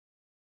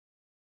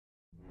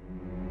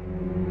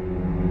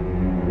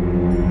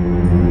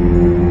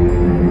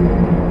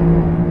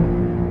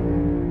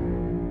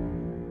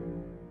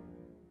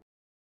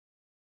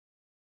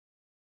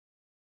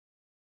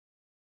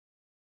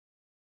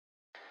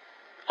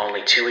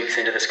Only 2 weeks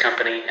into this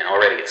company, and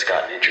already it's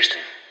gotten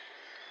interesting.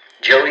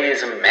 Joey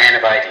is a man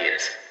of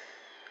ideas.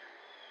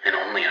 And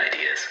only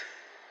ideas.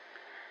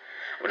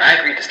 When I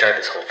agreed to start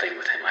this whole thing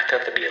with him, I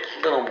thought there'd be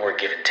a little more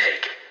give and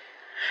take.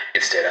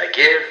 Instead, I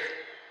give,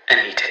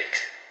 and he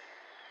takes.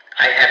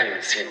 I haven't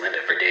even seen Linda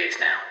for days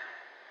now.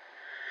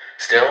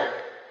 Still,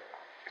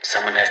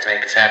 someone has to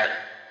make this happen.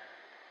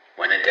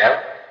 When in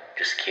doubt,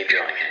 just keep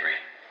drawing, Henry.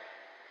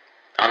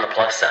 On the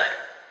plus side,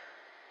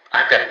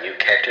 I've got a new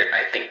character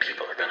I think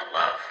people are gonna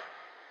love.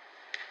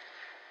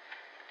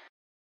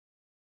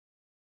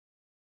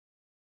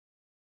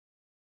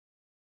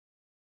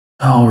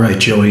 All right,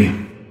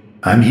 Joey.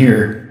 I'm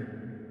here.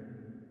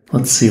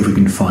 Let's see if we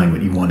can find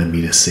what you wanted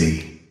me to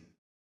see.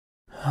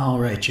 All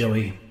right,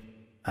 Joey.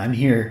 I'm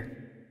here.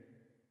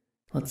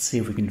 Let's see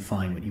if we can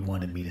find what you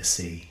wanted me to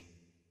see.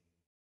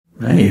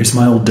 Hey, here's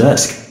my old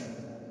desk.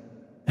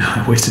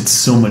 I wasted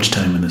so much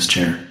time in this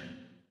chair.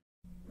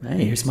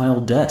 Hey, here's my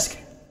old desk.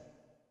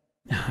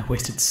 I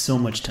wasted so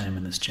much time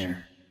in this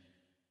chair.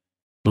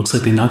 Looks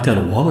like they knocked out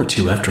a wall or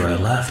two after I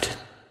left.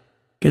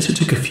 Guess it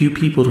took a few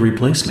people to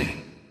replace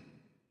me.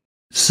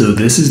 So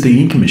this is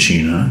the ink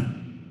machine, huh?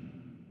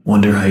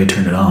 Wonder how you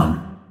turn it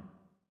on.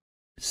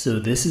 So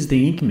this is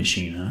the ink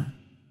machine, huh?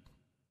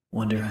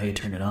 Wonder how you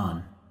turn it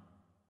on.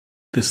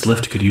 This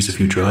lift could use a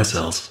few dry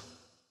cells.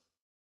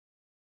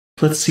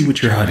 Let's see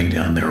what you're hiding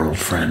down there, old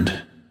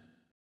friend.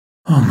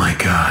 Oh my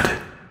god.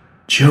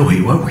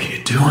 Joey, what were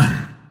you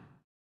doing?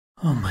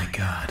 Oh my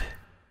god.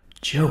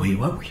 Joey,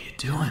 what were you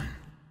doing?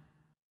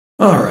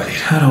 Alright,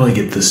 how do I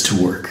get this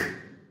to work?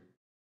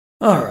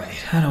 Alright,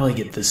 how do I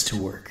get this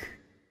to work?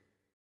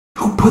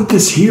 Who put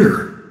this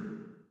here?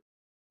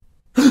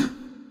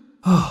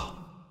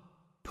 Oh,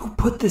 who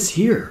put this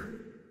here?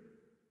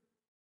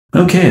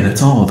 Okay,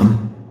 that's all of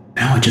them.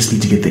 Now I just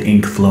need to get the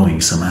ink flowing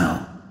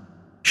somehow.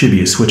 Should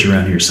be a switch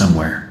around here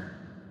somewhere.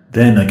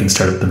 Then I can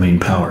start up the main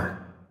power.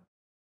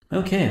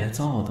 Okay, that's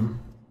all of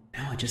them.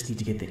 Now I just need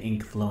to get the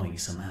ink flowing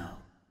somehow.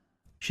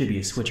 Should be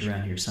a switch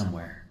around here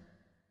somewhere.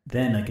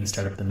 Then I can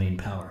start up the main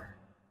power.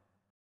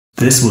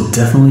 This will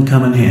definitely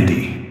come in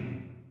handy.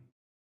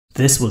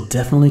 This will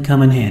definitely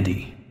come in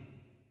handy.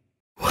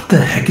 What the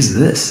heck is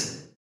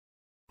this?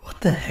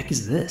 What the heck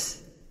is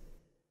this?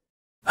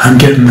 I'm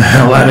getting the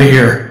hell out of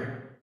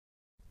here.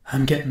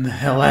 I'm getting the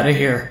hell out of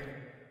here.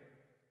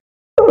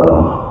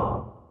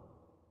 Oh,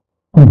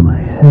 my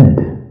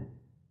head.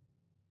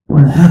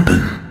 What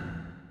happened?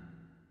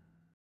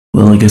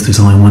 Well, I guess there's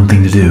only one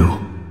thing to do.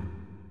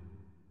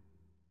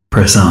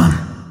 Press on.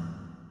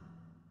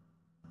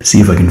 See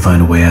if I can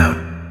find a way out.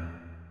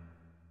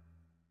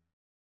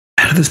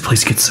 How did this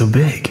place get so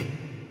big?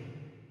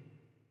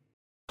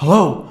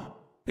 Hello?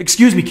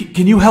 Excuse me,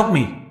 can you help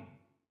me?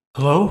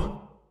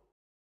 Hello?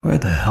 Where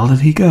the hell did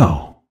he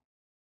go?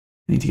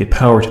 I need to get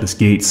power to this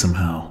gate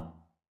somehow.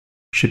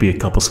 Should be a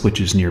couple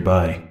switches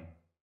nearby.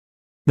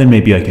 Then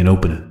maybe I can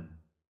open it.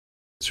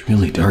 It's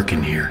really dark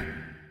in here.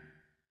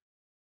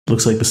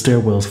 Looks like the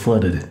stairwell's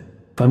flooded.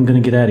 If I'm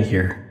gonna get out of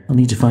here, I'll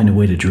need to find a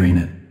way to drain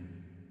it.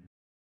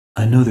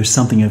 I know there's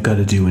something I've got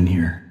to do in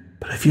here,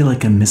 but I feel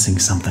like I'm missing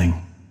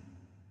something.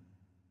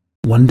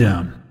 One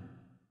down.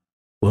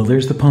 Well,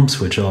 there's the pump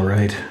switch, all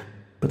right.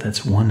 But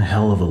that's one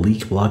hell of a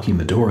leak blocking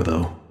the door,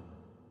 though.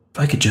 If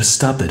I could just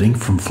stop that ink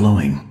from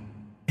flowing,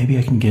 maybe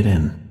I can get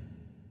in.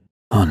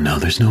 Oh no,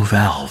 there's no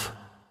valve.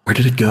 Where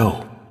did it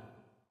go?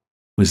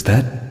 Was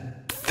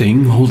that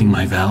thing holding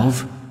my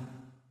valve?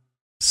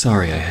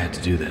 Sorry I had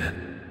to do that.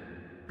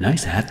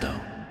 Nice hat, though.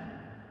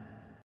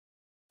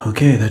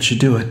 Okay, that should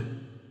do it.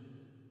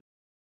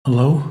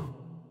 Hello?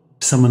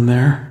 Someone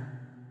there?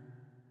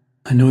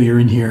 I know you're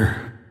in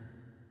here.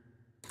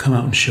 Come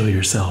out and show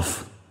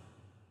yourself.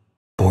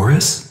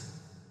 Boris?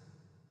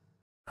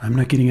 I'm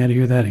not getting out of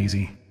here that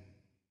easy.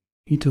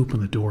 Need to open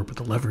the door, but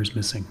the lever's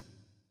missing.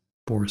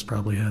 Boris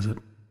probably has it.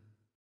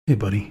 Hey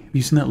buddy, have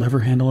you seen that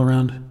lever handle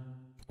around?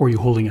 Or are you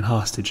holding it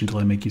hostage until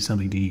I make you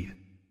something to eat?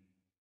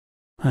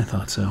 I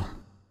thought so.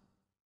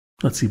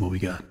 Let's see what we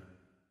got.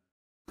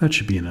 That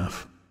should be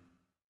enough.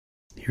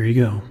 Here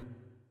you go.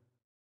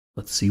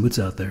 Let's see what's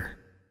out there.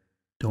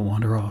 Don't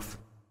wander off.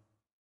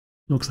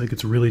 Looks like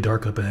it's really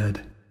dark up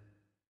ahead.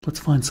 Let's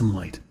find some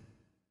light.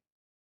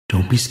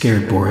 Don't be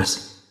scared,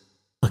 Boris.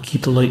 I'll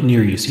keep the light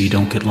near you so you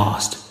don't get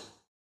lost.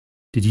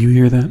 Did you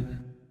hear that?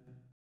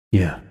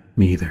 Yeah,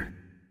 me either.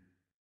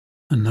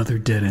 Another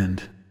dead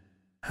end.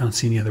 I don't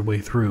see any other way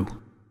through.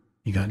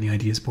 You got any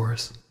ideas,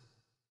 Boris?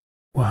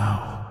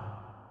 Wow.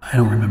 I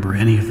don't remember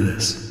any of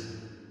this.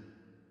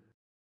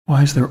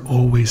 Why is there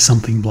always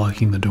something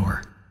blocking the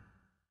door?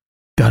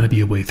 Gotta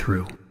be a way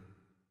through.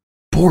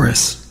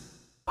 Boris!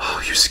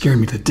 Oh, you scared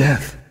me to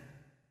death.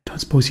 Don't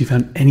suppose you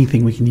found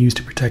anything we can use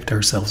to protect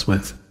ourselves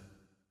with.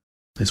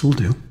 This will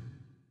do.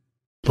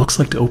 Looks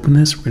like to open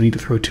this, we're gonna need to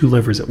throw 2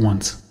 levers at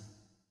once.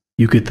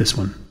 You get this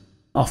one.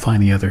 I'll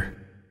find the other.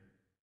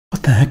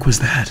 What the heck was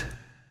that?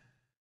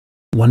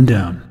 One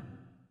down.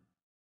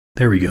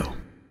 There we go.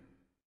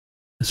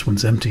 This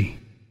one's empty.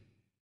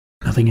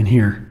 Nothing in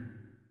here.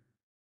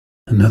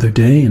 Another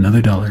day,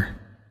 another dollar.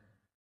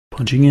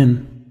 Punching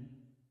in.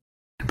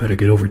 better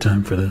get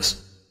overtime for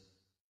this.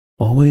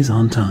 Always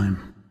on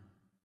time.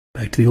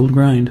 Back to the old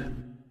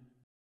grind.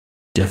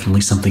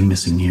 Definitely something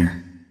missing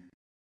here.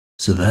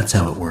 So that's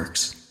how it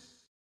works.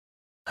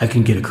 I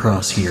can get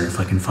across here if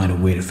I can find a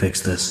way to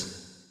fix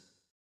this.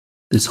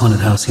 This haunted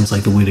house seems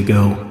like the way to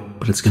go,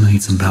 but it's gonna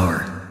need some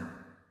power.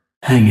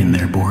 Hang in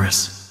there,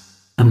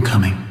 Boris. I'm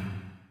coming.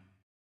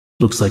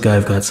 Looks like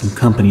I've got some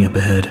company up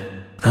ahead.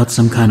 Without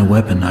some kind of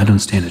weapon, I don't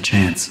stand a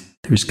chance.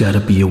 There's gotta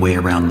be a way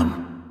around them.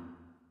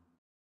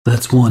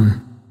 That's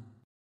one.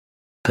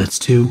 That's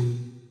two.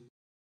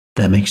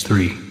 That makes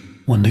three.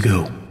 One to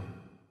go.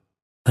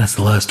 That's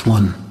the last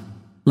one.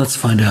 Let's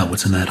find out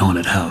what's in that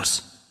haunted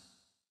house.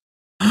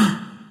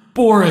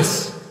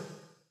 Boris!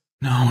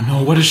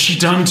 No, what has she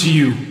done to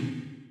you?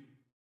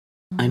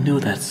 I know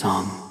that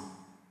song.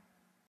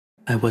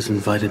 I was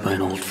invited by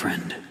an old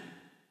friend.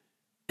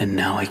 And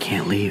now I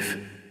can't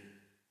leave.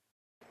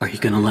 Are you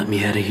gonna let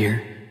me out of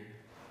here?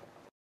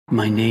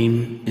 My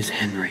name is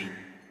Henry.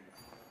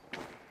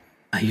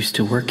 I used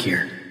to work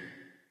here.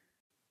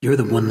 You're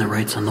the one that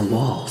writes on the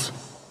walls.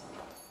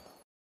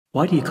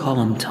 Why do you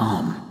call him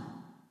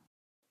Tom?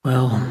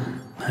 Well,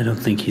 I don't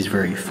think he's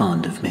very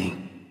fond of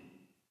me.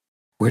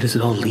 Where does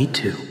it all lead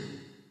to?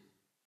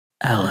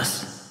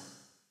 Alice,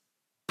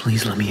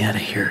 please let me out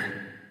of here.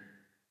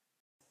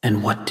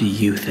 And what do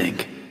you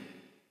think?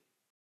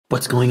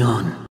 What's going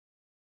on?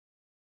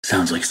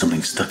 Sounds like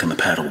something stuck in the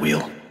paddle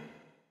wheel.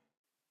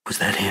 Was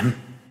that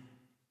him?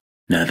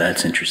 Now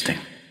that's interesting.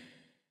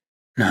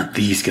 Not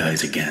these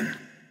guys again.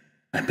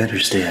 I better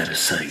stay out of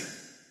sight.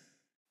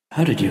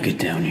 How did you get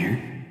down here?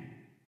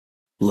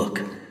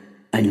 Look,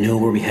 I know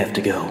where we have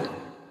to go,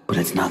 but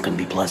it's not going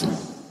to be pleasant.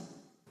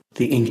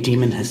 The Ink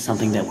Demon has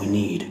something that we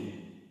need.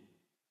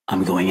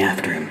 I'm going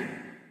after him.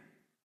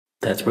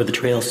 That's where the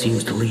trail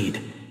seems to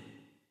lead.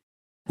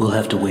 We'll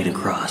have to wade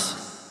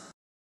across.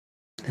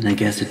 Then I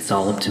guess it's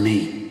all up to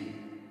me.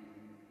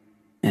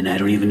 And I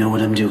don't even know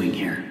what I'm doing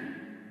here.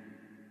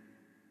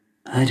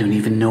 I don't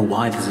even know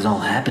why this is all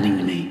happening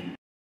to me.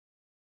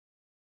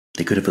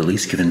 They could have at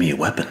least given me a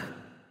weapon.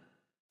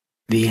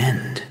 The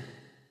end.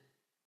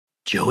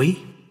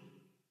 Joey?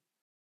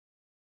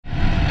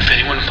 If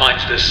anyone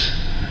finds this,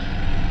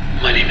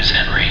 my name is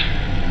Henry,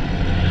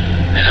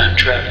 and I'm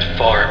trapped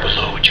far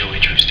below Joey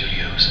Drew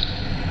Studios,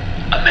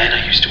 a man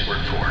I used to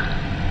work for.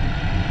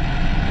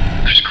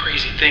 There's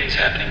crazy things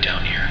happening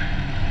down here.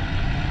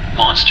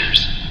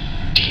 Monsters,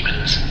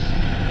 demons,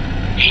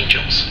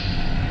 angels.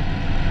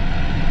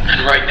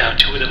 And right now,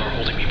 2 of them are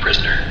holding me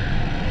prisoner.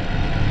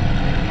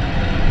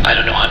 I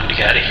don't know how to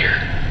get out of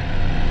here.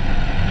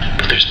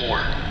 But there's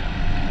more.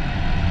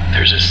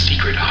 There's a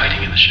secret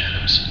hiding in the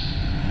shadows.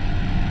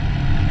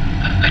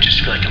 I just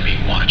feel like I'm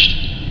being watched.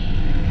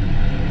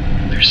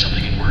 There's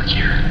something at work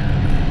here.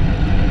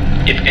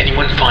 If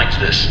anyone finds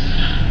this,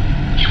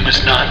 you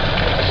must not...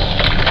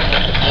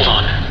 Hold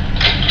on.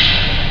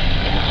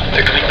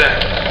 They're coming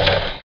back.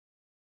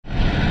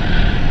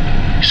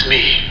 It's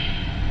me.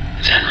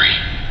 It's Henry.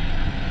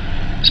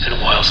 It's been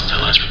a while since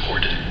I last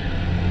recorded.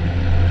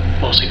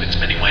 Mostly been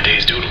spending my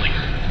days doodling,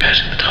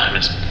 passing the time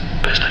as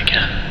best I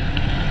can.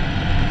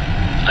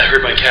 I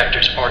heard my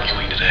captors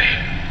arguing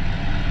today.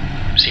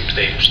 Seems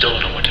they still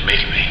don't know what to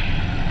make of me.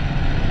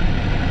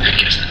 I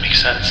guess that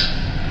makes sense.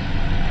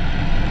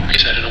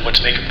 Because I don't know what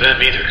to make of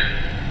them either.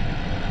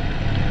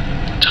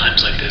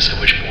 Times like this, I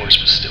wish Boris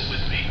was still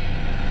with me.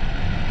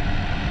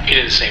 He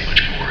didn't say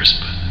much, Boris,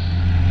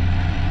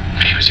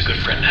 but he was a good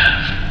friend to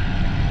have.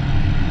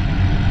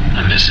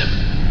 I miss him.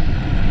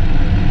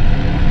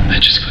 I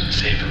just couldn't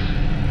save him.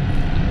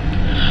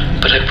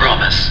 But I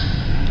promise,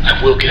 I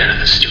will get out of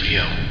this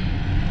studio.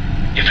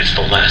 If it's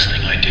the last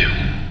thing I do.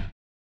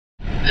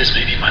 This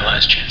may be my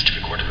last chance to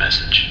record a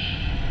message.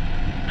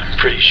 I'm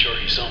pretty sure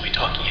he saw me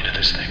talking into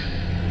this thing.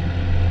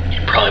 He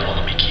probably won't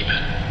let me keep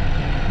it.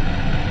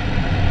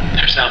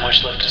 There's not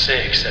much left to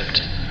say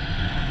except,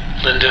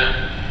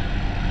 Linda,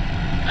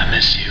 I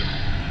miss you,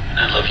 and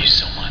I love you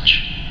so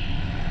much.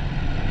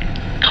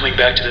 Coming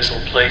back to this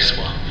old place,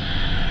 well,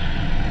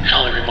 it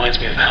only reminds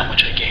me of how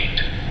much I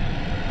gained.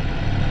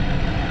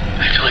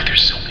 I feel like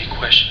there's so many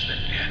questions that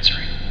need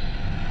answering.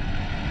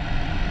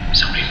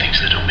 So many things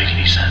that don't make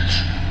any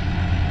sense.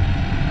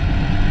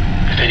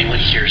 If anyone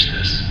hears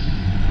this,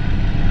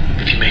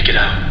 if you make it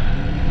out,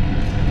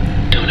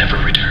 don't ever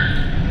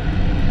return.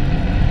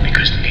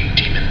 Because the Ink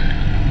Demon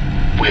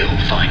will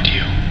find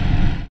you.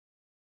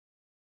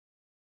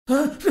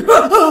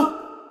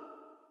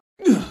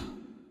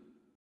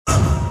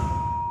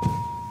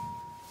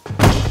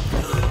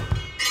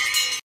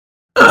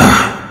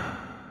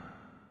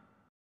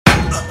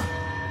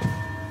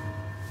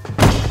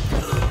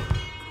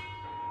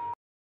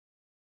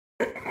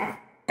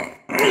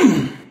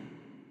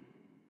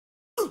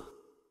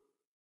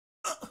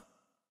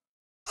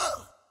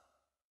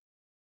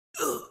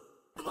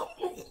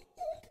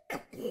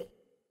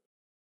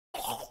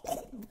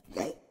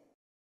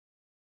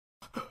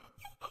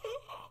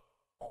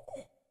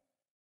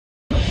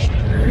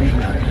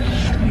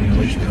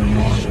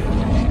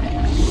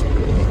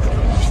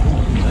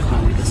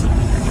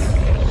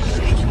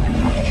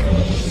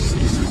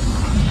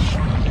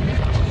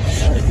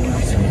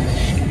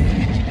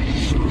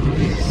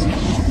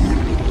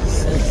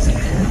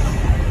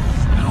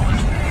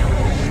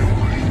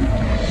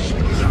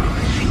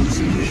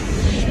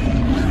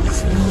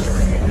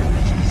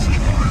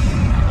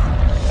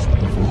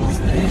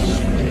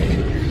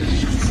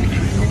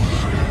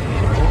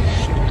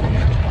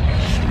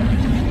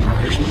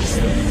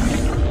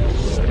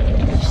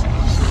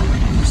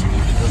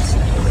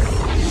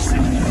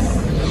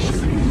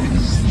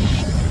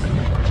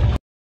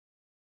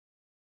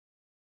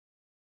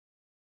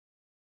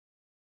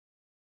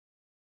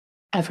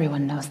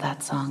 Everyone knows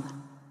that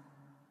song.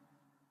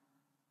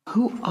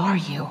 Who are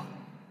you?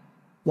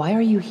 Why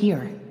are you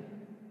here?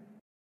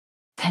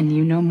 Then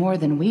you know more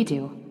than we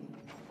do.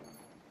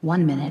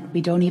 1 minute,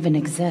 we don't even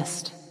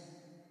exist.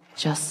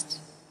 Just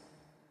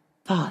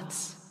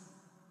thoughts.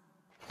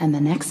 And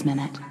the next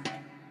minute,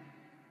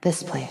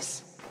 this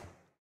place.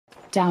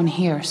 Down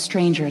here,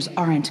 strangers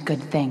aren't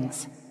good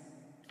things.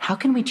 How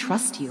can we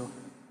trust you?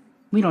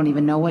 We don't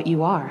even know what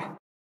you are.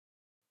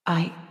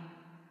 I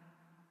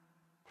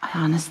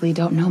honestly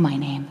don't know my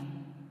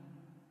name.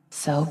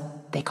 So,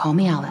 they call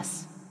me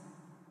Alice.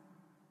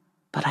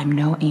 But I'm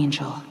no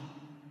angel.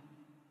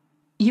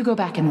 You go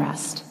back and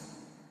rest.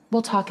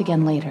 We'll talk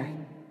again later.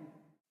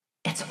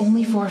 It's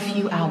only for a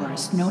few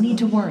hours, no need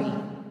to worry.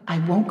 I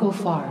won't go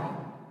far.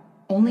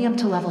 Only up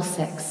to level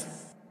 6.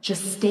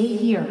 Just stay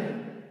here.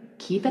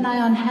 Keep an eye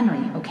on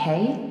Henry,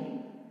 okay?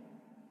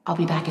 I'll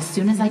be back as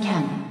soon as I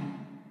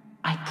can.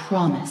 I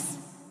promise.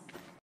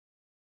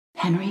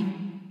 Henry?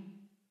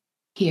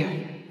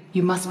 Here,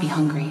 you must be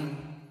hungry.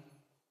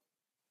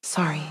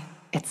 Sorry,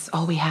 it's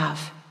all we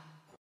have.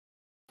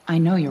 I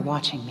know you're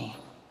watching me.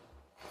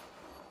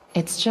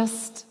 It's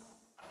just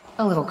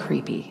a little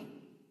creepy.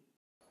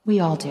 We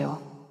all do.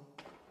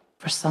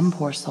 For some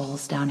poor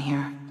souls down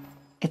here,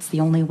 it's the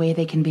only way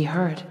they can be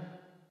heard.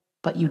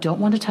 But you don't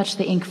want to touch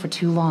the ink for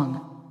too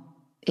long.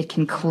 It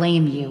can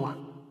claim you.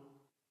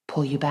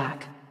 Pull you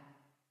back.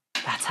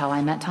 That's how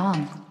I met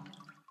Tom.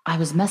 I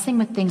was messing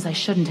with things I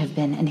shouldn't have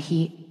been, and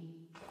he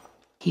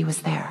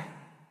was there.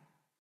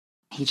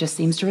 He just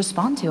seems to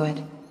respond to it.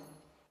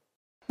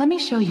 Let me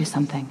show you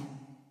something.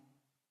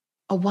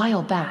 A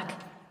while back,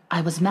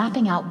 I was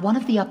mapping out one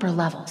of the upper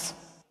levels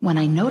when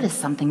I noticed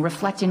something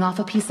reflecting off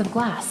a piece of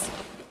glass.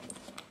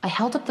 I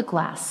held up the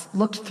glass,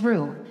 looked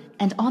through,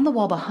 and on the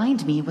wall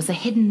behind me was a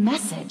hidden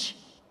message.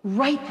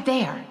 Right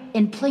there,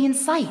 in plain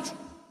sight.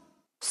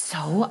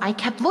 So I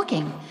kept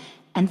looking,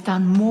 and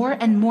found more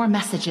and more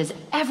messages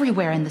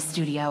everywhere in the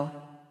studio.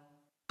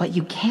 But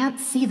you can't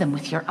see them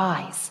with your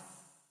eyes.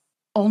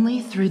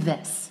 Only through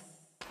this.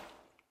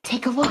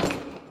 Take a look.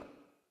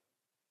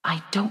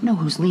 I don't know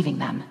who's leaving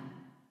them,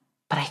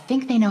 but I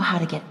think they know how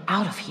to get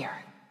out of here.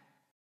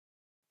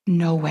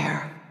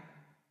 Nowhere.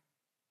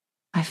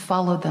 I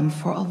followed them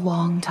for a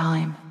long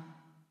time.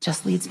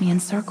 Just leads me in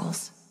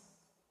circles.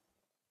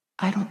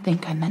 I don't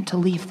think I meant to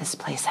leave this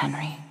place,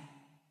 Henry.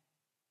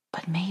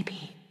 But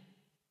maybe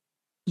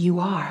you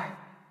are.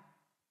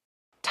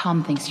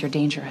 Tom thinks you're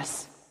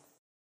dangerous.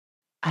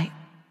 I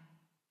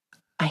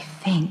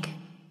think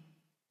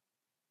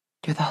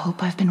you're the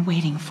hope I've been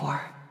waiting for.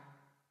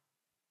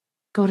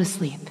 Go to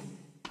sleep.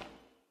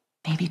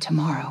 Maybe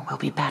tomorrow will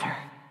be better.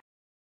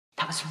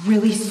 That was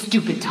really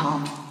stupid,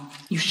 Tom.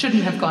 You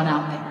shouldn't have gone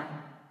out there.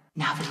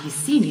 Now that he's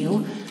seen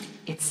you,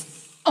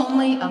 it's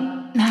only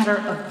a matter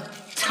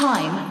of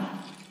time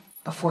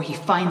before he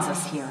finds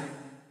us here.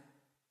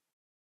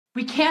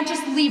 We can't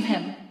just leave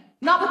him.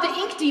 Not with the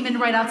ink demon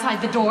right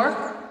outside the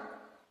door.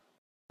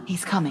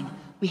 He's coming.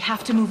 We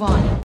have to move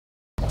on.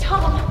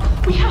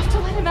 Tom, we have to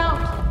let him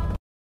out.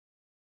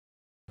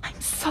 I'm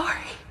sorry.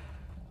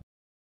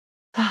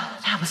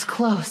 That was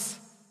close.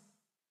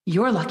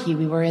 You're lucky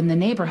we were in the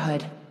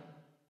neighborhood.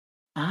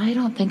 I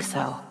don't think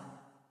so.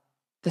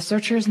 The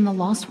Searchers and the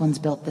Lost Ones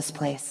built this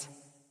place.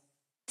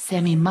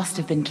 Sammy must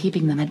have been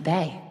keeping them at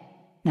bay,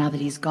 now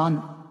that he's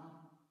gone.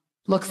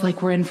 Looks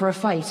like we're in for a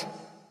fight.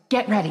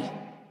 Get ready.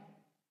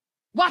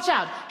 Watch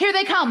out! Here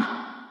they come!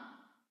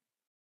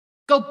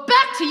 Go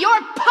back to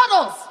your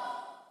puddles!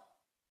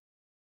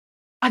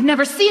 I've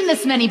never seen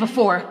this many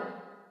before.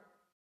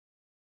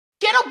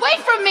 Get away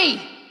from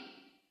me!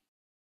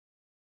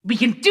 We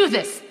can do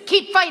this!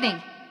 Keep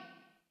fighting!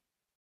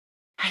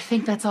 I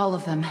think that's all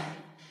of them.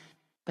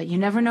 But you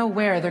never know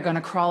where they're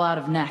gonna crawl out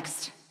of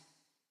next.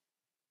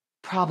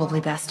 Probably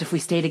best if we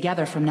stay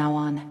together from now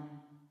on.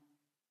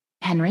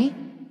 Henry?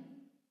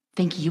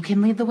 Think you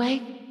can lead the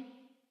way?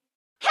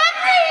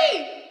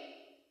 Henry!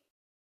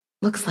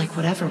 Looks like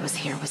whatever was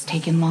here was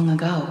taken long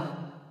ago.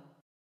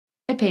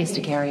 It pays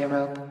to carry a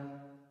rope.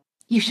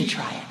 You should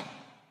try it.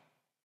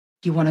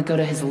 You want to go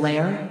to his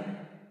lair?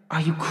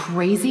 Are you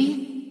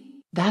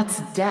crazy?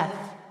 That's death.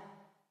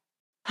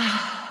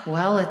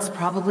 Well, it's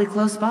probably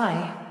close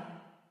by.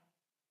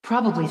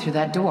 Probably through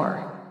that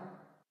door.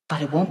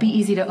 But it won't be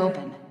easy to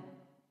open.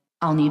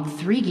 I'll need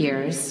 3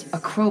 gears, a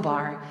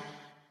crowbar,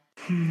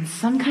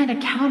 some kind of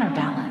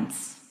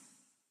counterbalance.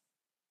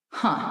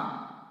 Huh.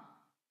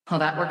 Well,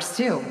 that works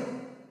too.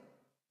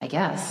 I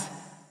guess.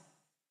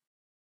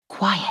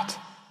 Quiet.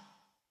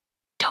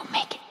 Don't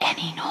make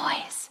any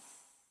noise.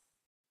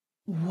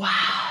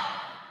 Wow.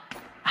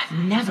 I've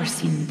never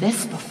seen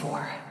this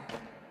before.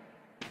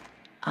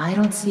 I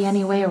don't see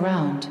any way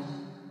around.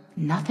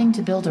 Nothing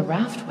to build a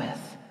raft with.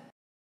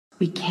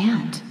 We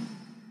can't.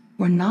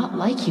 We're not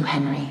like you,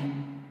 Henry.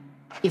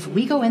 If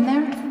we go in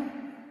there,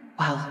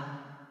 well,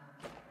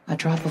 a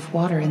drop of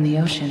water in the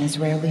ocean is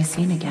rarely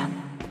seen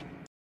again.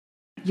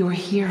 You're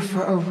here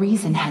for a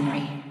reason,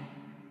 Henry.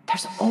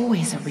 There's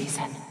always a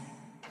reason.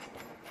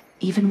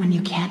 Even when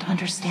you can't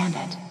understand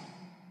it.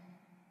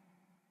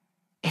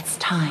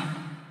 time.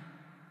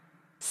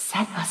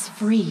 Set us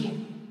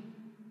free.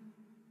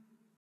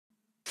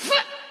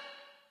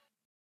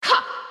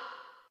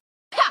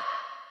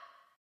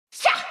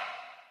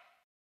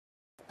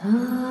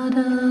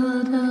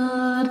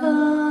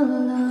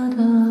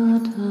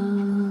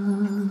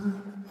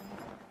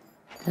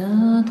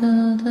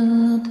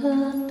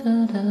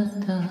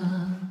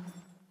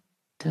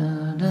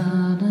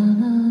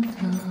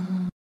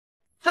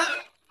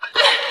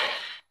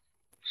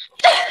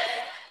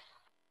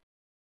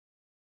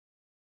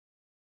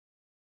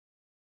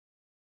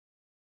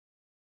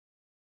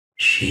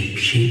 Sheep,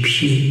 sheep,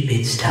 sheep,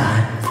 it's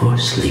time for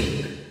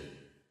sleep.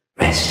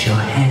 Rest your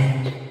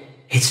head,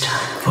 it's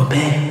time for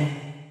bed.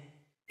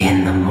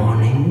 In the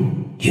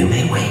morning, you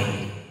may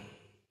wake,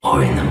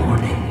 or in the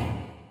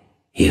morning,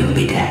 you'll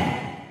be dead.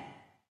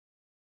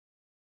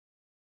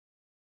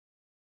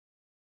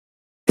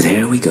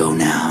 There we go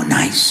now,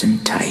 nice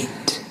and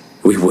tight.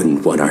 We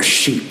wouldn't want our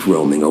sheep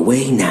roaming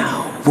away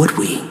now, would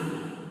we?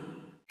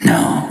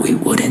 No, we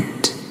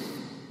wouldn't.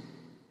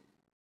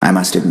 I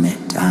must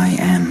admit, I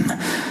am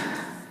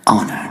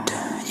honored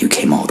you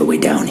came all the way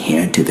down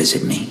here to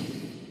visit me.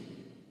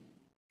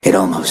 It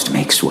almost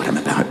makes what I'm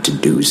about to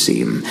do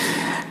seem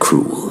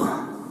cruel.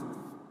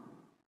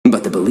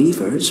 But the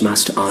believers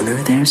must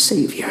honor their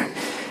savior.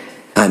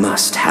 I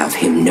must have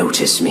him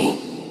notice me.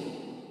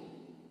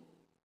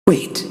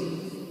 Wait,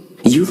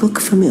 you look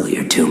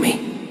familiar to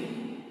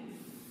me.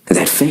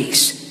 That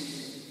face.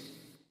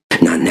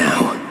 Not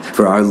now,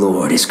 for our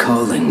Lord is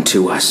calling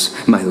to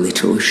us, my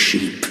little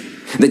sheep.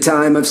 The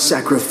time of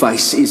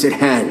sacrifice is at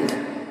hand.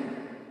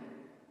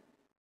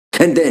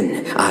 And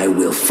then I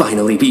will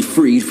finally be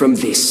freed from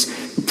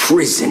this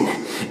prison,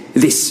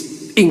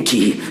 this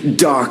inky,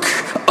 dark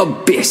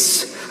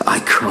abyss I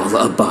call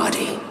a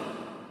body.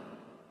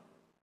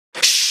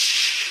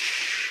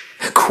 Shh!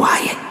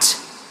 Quiet.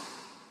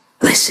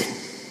 Listen.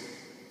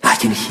 I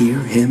can hear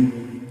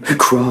him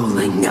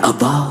crawling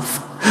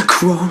above,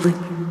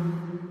 crawling.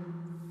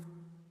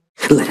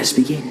 Let us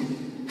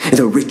begin.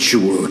 The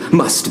ritual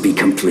must be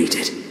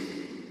completed.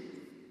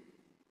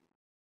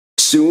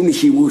 Soon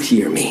he will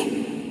hear me.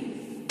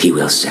 He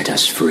will set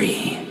us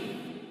free.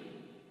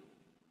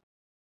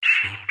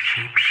 Sheep,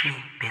 sheep,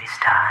 sheep, it's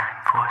time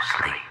for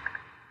sleep.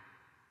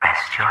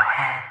 Rest your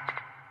head,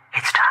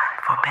 it's time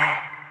for bed.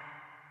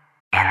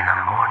 In the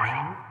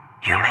morning,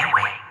 you may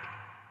wake,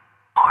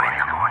 or in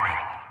the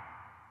morning,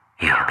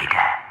 you'll be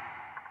dead.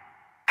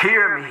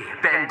 Hear me,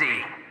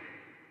 Bendy.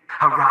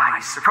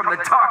 Arise from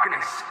the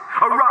darkness.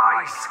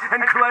 Arise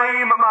and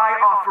claim my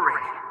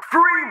offering.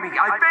 Free me,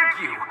 I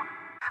beg you.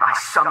 I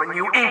summon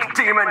you, ink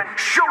demon.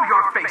 Show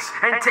your face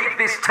and take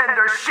this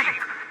tender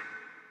sheep.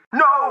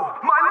 No,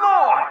 my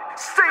lord,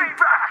 stay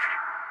back.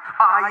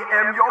 I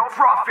am your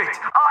prophet.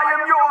 I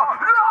am your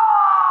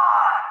law.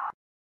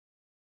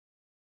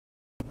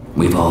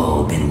 We've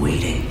all been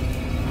waiting,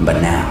 but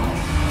now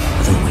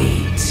the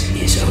wait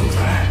is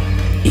over.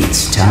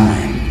 It's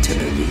time to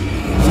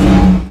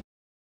believe.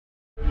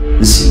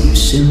 See you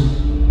soon.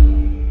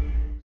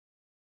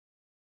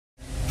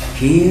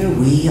 Here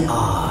we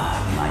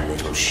are, my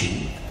little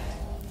sheep.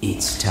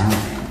 It's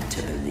time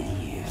to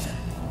believe.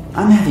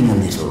 I'm having a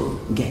little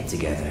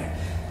get-together,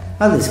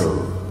 a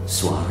little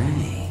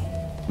soiree.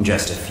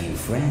 Just a few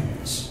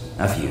friends,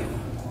 a few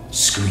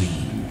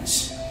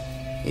screams.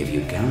 If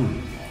you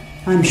come,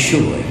 I'm sure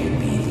you'd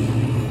be the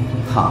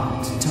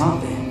hot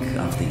topic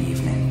of the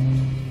evening.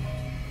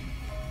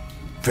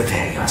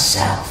 Prepare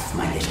yourself,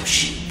 my little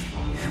sheep.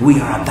 We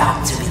are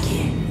about to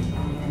begin.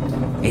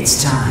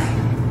 It's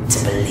time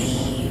to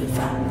believe.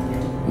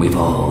 We've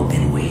all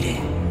been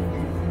waiting,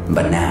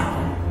 but now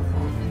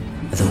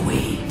the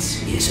wait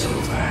is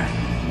over.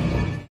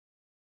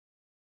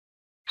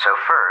 So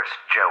first,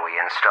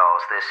 Joey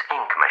installs this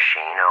ink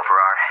machine over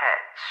our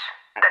heads.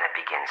 Then it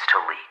begins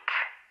to leak.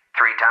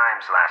 3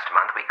 times last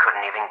month we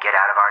couldn't even get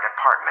out of our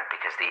department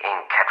because the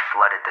ink had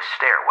flooded the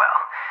stairwell.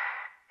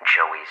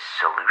 Joey's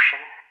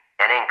solution?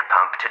 An ink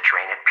pump to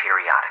drain it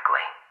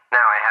periodically.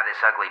 Now I have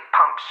this ugly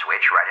pump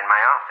switch right in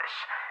my office.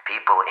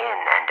 People in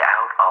and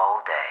out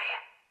all day.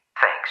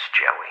 Thanks,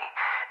 Joey.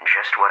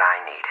 Just what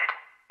I needed.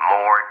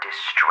 More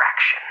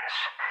distractions.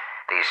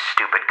 These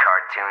stupid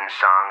cartoon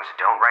songs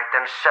don't write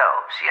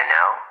themselves, you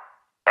know?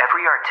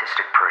 Every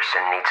artistic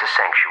person needs a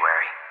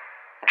sanctuary.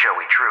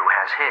 Joey Drew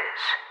has his,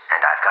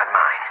 and I've got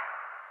mine.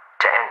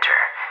 To enter,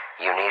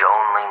 you need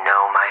only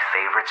know my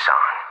favorite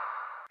song.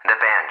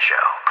 The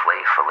banjo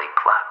playfully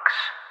plucks.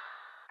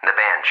 The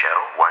banjo,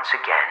 once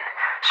again,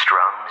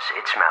 strums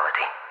its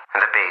melody.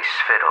 The bass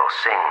fiddle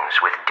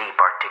sings with deep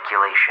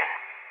articulation.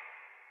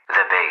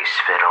 The bass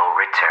fiddle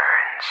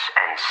returns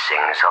and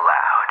sings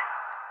aloud.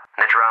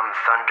 The drum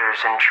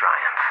thunders in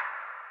triumph.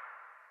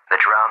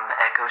 The drum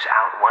echoes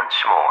out once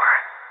more.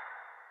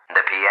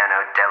 The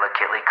piano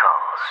delicately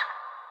calls.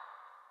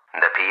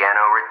 The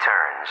piano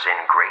returns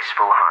in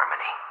graceful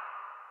harmony.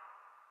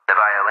 The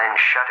violin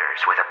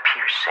shudders with a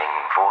piercing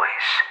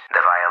voice.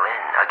 The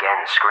violin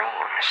again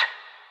screams.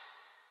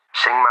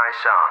 Sing my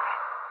song,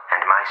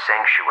 and my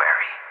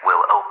sanctuary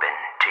will open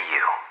to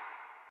you.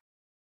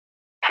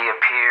 He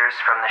appears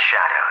from the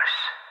shadows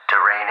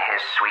to rain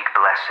his sweet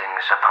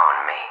blessings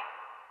upon me.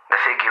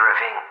 The figure of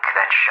ink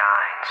that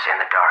shines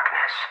in the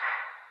darkness.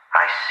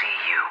 I see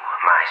you,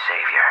 my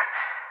Savior.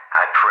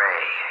 I pray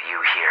you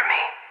hear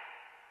me.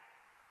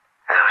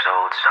 Those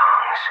old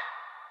songs,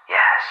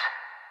 yes,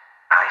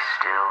 I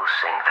still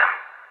sing them.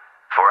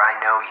 For I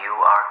know you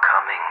are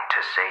coming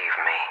to save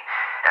me,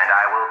 and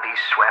I will be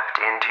swept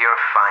into your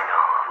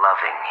final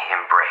loving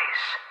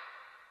embrace.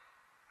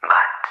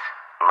 But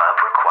love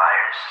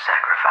requires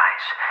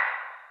sacrifice.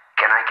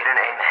 Can I get an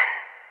amen?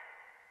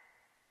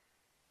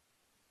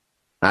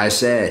 I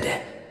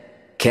said,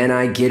 can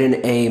I get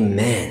an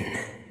amen?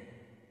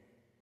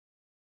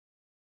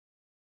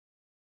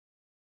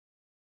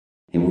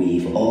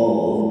 We've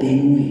all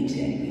been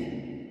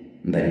waiting,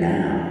 but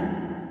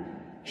now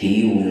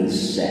he will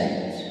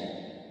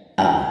set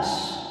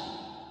us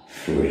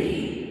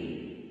free.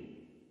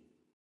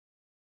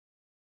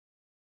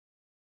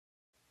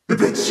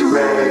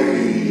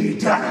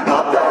 Betrayed,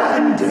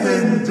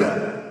 abandoned.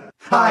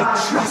 I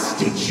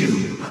trusted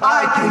you.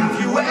 I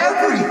gave you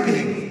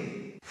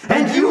everything.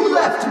 And you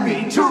left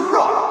me to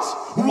rot.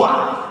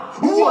 Why?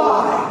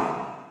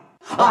 Why?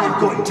 I'm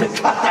going to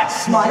cut that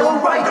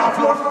smile right off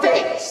your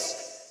face.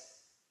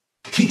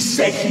 He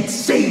said he'd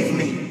save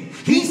me.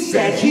 He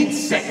said he'd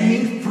set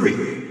me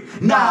free.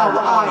 Now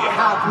I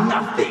have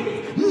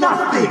nothing.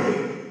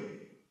 Nothing.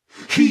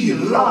 He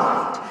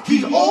lied.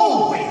 He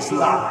always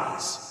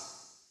lies.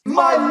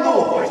 My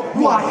lord,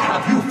 why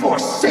have you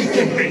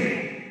forsaken me?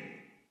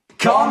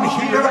 Come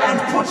here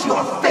and put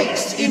your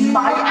face in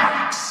my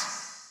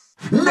axe.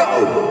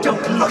 No,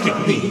 don't look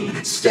at me.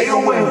 Stay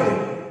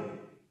away.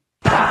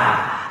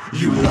 Ah,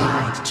 you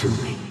lied to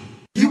me.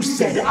 You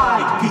said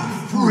I'd be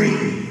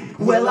free.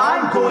 Well,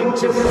 I'm going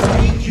to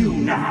free you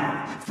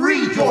now.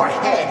 Free your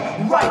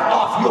head right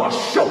off your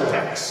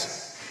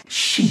shoulders.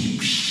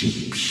 Sheep,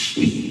 sheep,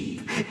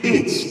 sheep.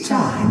 It's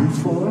time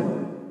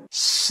for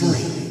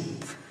sleep.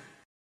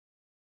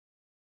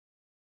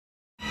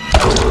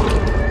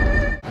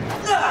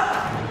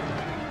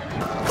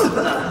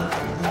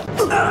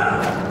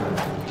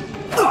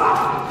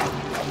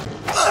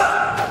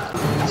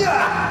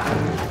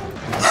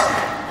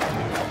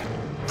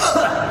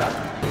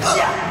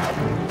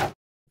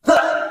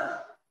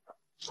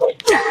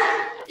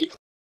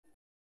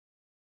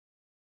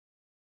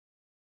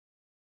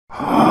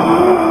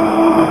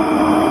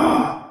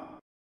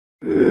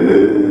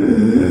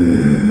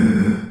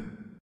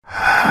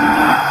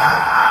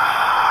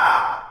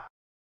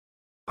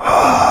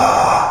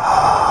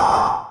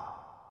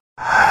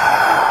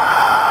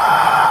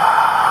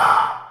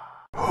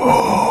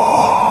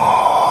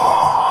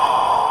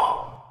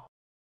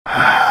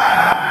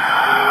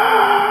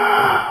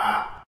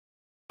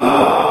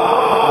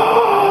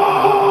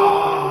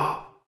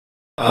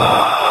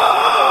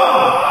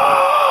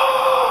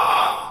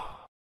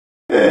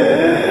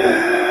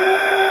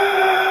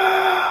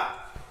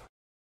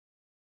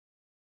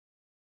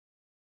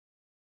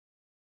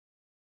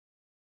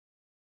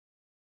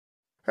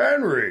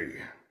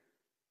 Henry!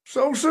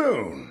 So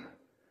soon?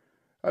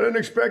 I didn't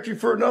expect you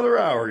for another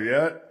hour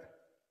yet.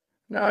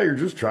 Now you're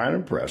just trying to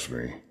impress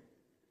me.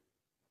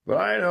 But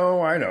I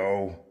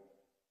know.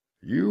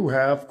 You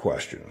have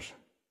questions.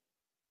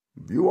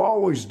 You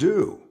always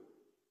do.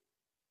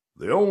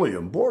 The only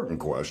important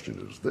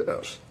question is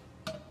this.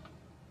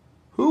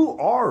 Who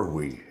are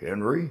we,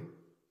 Henry?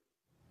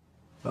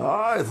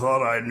 I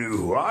thought I knew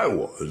who I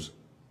was.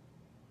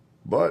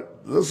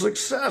 But the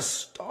success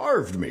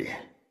starved me.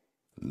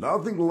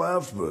 Nothing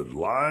left but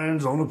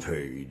lines on a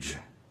page.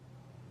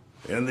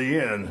 In the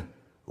end,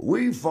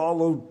 we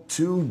followed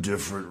two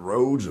different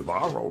roads of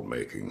our own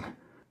making.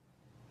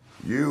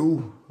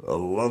 You, a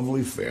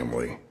lovely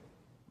family.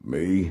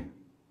 Me,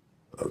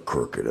 a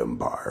crooked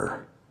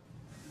empire.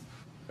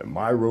 And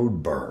my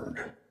road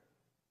burned.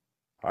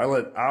 I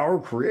let our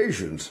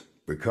creations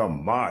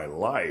become my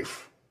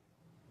life.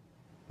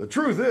 The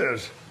truth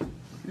is,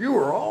 you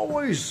were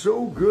always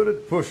so good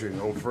at pushing,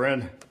 old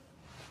friend.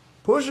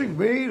 Pushing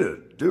me to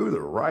do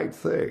the right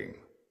thing.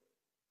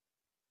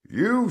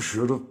 You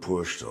should have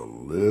pushed a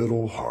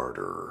little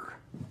harder.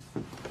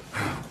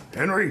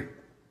 Henry,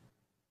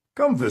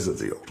 come visit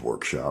the old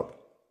workshop.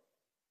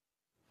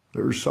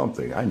 There's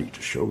something I need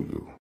to show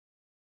you.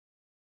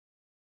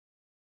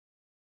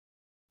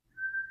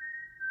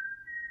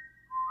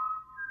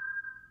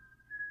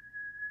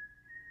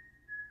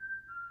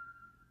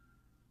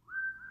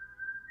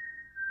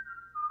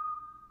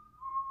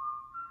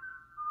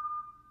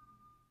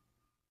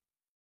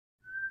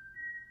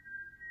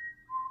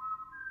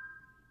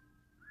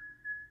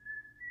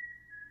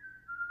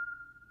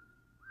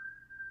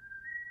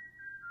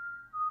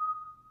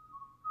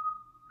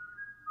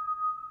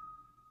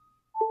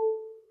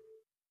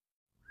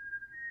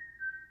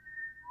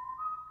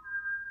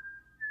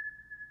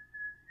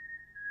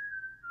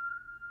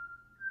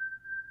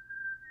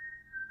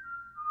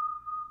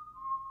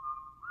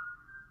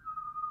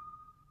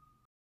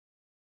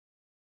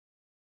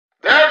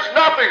 There's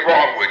nothing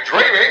wrong with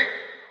dreaming.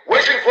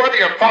 Wishing for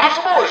the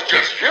impossible is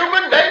just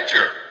human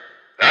nature.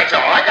 That's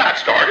how I got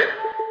started.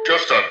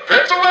 Just a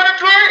pencil and a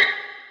dream.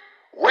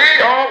 We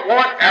all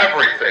want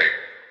everything,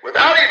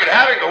 without even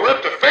having to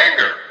lift a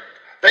finger.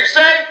 They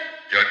say,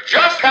 you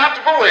just have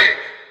to believe.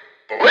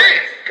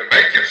 Belief can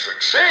make you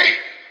succeed.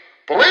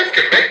 Belief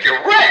can make you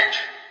rich.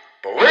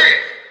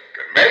 Belief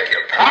can make you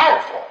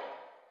powerful.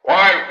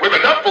 Why, with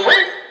enough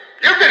belief,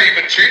 you can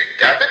even cheat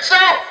death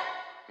itself.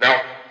 Now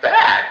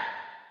that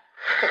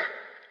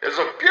is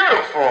a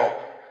beautiful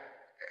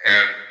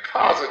and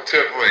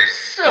positively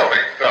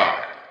silly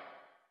thought.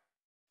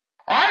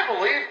 I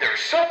believe there's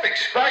something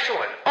special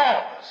in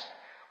all of us.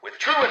 With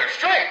true inner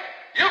strength,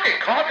 you can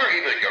conquer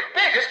even your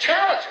biggest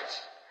challenges.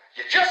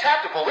 You just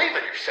have to believe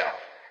in yourself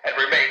and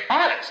remain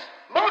honest,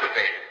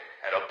 motivated,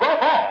 and above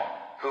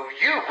all, who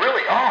you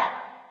really are.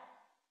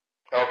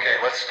 Okay,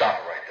 let's stop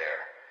it right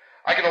there.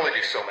 I can only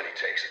do so many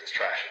takes of this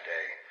trash a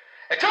day.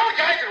 And tell the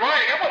guys in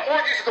writing I want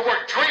more use of the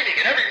word dreaming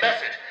in every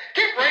message.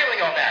 Keep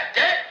railing on that.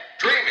 Get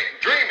dreaming,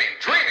 dreaming,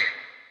 dreaming.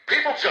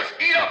 People just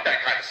eat up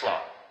that kind of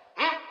slop.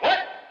 What?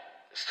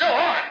 It's still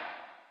on.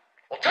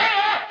 Well, turn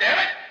it off, damn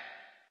it!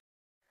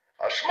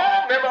 A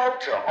small memo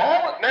to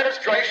all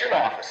administration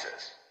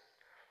offices.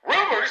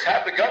 Rumors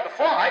have begun to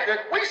fly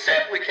that we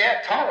simply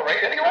can't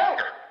tolerate any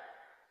longer.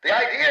 The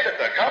idea that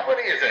the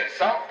company is in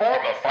some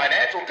form of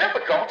financial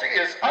difficulty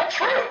is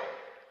untrue,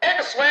 and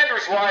the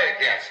slanders lie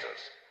against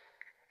us.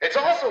 It's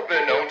also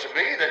been known to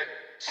me that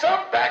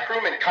some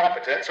backroom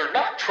incompetents are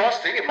not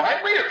trusting in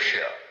my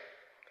leadership.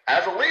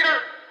 As a leader,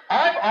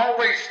 I'm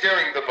always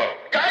steering the boat,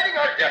 guiding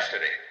our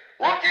destiny,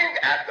 looking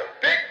at the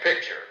big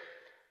picture.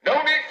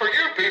 No need for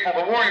you people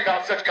to worry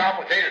about such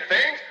complicated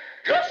things.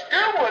 Just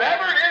do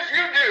whatever it is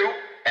you do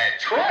and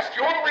trust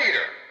your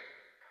leader,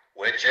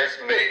 which is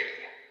me.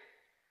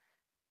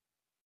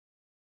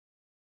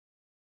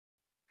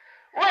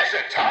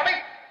 Listen, Tommy,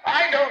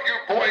 I know you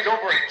boys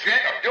over at Jet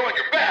are doing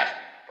your best,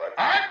 but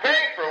I'm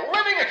paying for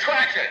living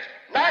attractions,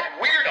 not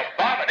weird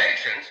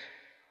abominations.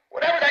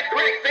 Whatever that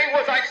grinning thing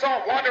was I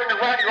saw wandering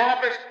around your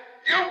office,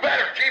 you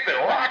better keep it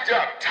locked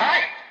up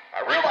tight.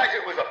 I realize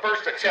it was a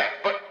first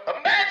attempt, but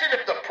imagine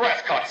if the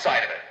press caught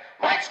sight of it.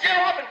 Might scare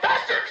off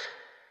investors.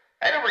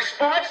 And in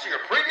response to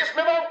your previous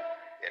memo,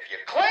 if you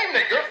claim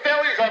that your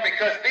failures are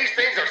because these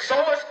things are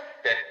soulless,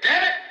 then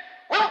damn it,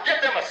 we'll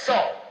give them a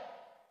soul.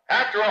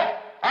 After all,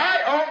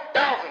 I own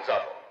thousands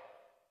of them.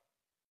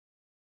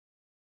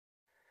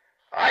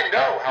 I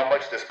know how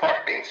much this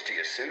part means to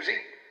you, Susie.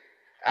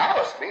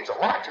 Alice means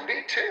a lot to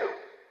me, too.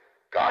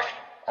 Gosh,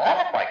 all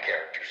of my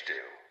characters do.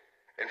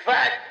 In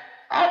fact,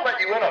 I'll let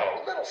you in on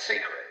a little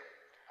secret.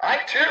 I,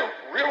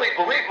 too, really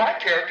believe my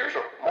characters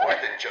are more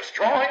than just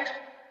drawings.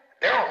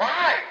 They're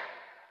alive.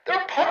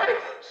 They're part of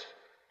us.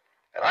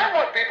 And I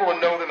want people to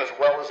know them as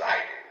well as I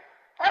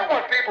do. I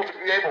want people to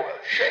be able to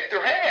shake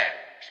their hand,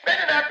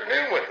 spend an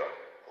afternoon with them,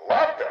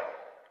 love them.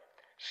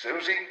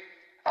 Susie,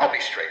 I'll be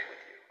straight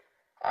with you.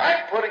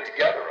 I'm putting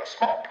together a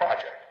small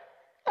project,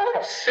 a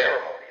little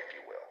ceremony, if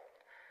you will.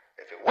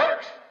 If it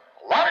works,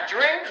 a lot of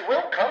dreams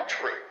will come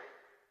true.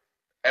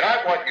 And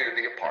I want you to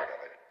be a part of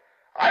it.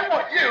 I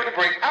want you to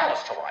bring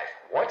Alice to life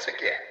once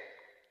again.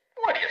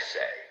 What do you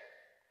say?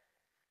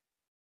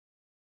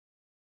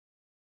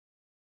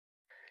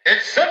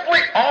 It's simply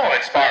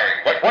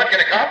awe-inspiring what one can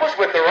accomplish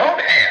with their own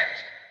hands.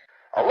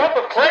 A lump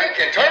of clay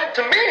can turn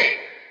to meaning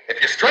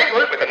if you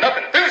strangle it with enough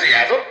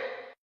enthusiasm.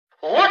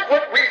 Look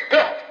what we've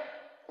built.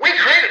 We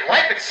created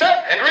life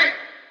itself, Henry.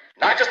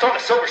 Not just on a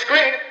silver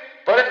screen,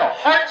 but in the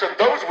hearts of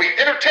those we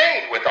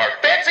entertain with our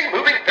fancy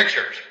moving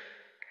pictures.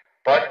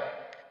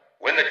 But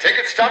when the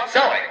tickets stopped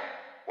selling,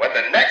 when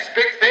the next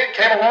big thing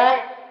came along,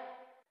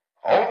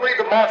 only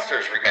the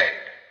monsters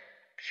remained.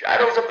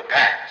 Shadows of the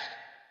past.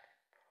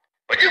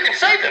 But you can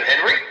save them,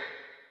 Henry.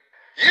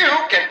 You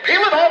can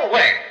peel it all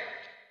away.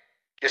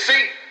 You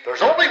see,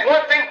 there's only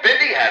one thing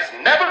Bendy has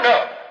never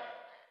known.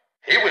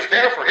 He was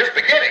there for his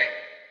beginning,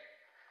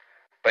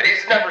 but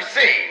he's never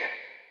seen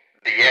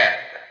the end.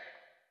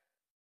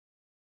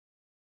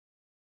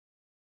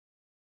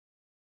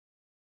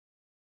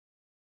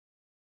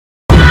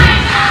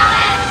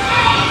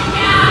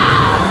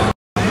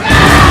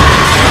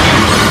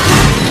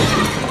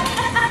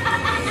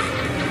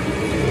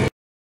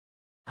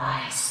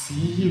 I see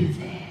you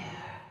there.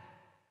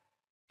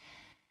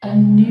 A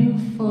new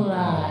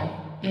fly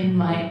in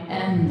my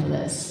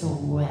endless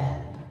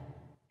web.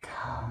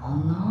 Come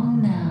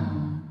along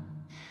now.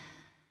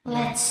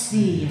 Let's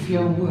see if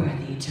you're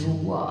worthy to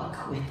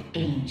walk with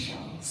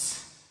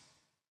angels.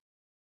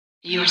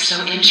 You're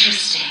so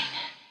interesting.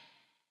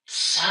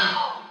 So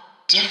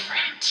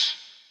different.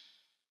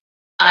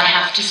 I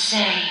have to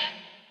say,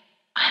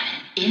 I'm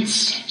an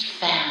instant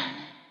fan.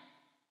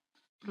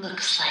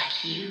 Looks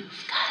like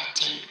you've got a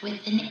date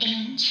with an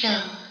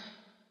angel.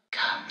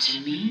 Come to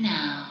me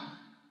now.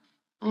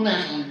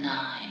 Level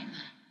 9.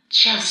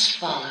 Just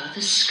follow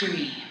the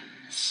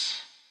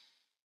screams.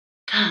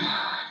 Come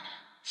on.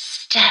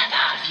 Step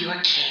out of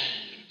your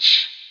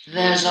cage.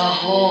 There's a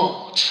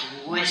whole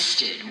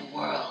twisted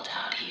world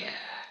out here.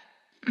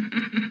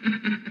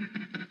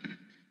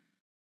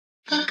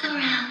 Look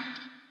around.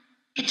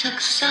 It took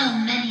so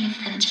many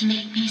of them to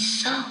make me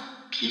so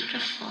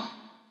beautiful.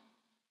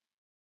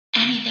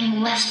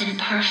 Anything less than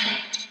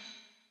perfect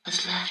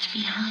was left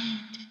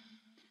behind.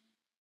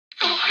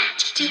 I had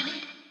to do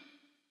it.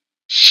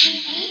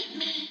 She made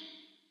me.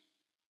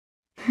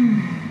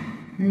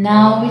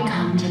 Now we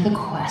come to the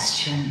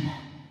question.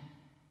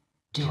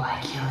 Do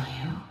I kill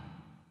you?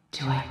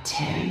 Do I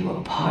tear you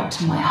apart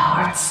to my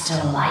heart's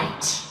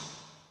delight?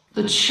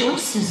 The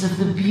choices of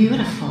the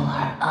beautiful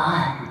are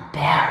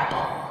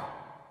unbearable.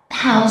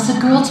 How's a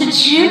girl to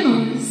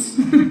choose?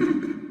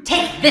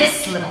 Take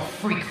this little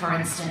freak, for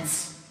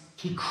instance.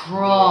 He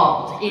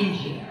crawled in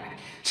here,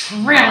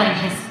 trailing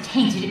his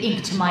tainted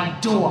ink to my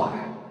door.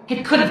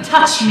 It could have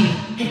touched me.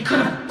 It could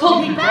have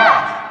pulled me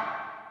back.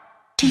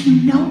 Do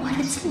you know what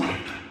it's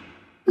like,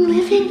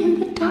 living in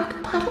the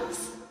dark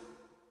puddles?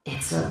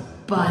 It's a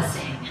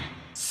buzzing,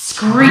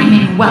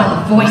 screaming well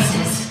of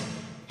voices.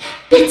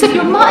 Bits of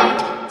your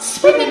mind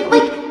swimming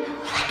like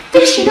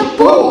fish in a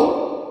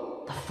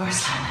bowl. The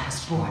first time I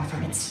was born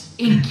from its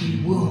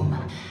inky womb,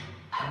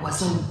 I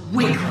was a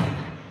wiggling,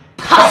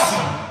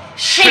 pussing,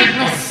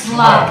 shapeless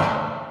slug.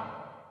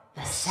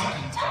 The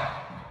second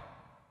time,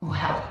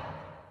 well,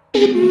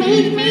 it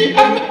made me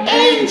an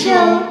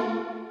angel.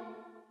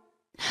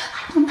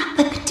 I will not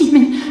let the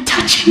demon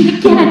touch me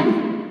again.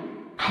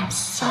 I'm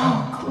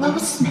so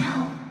close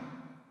now.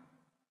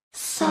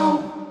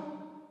 So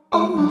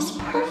almost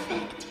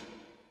perfect.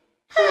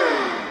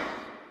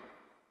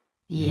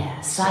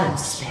 Yes, I will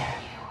spare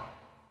you.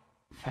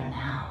 For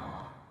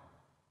now.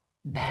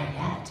 Better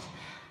yet,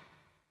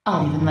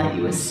 I'll even let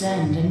you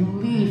ascend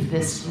and leave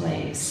this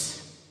place.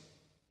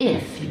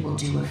 If you will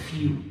do a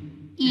few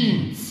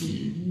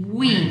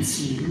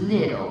eensy-weensy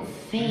little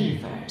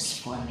favors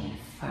for me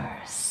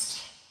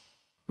first.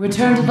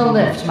 Return to the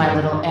lift, my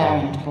little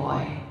errand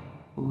boy.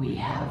 We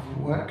have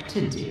work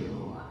to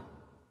do.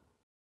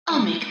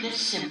 I'll make this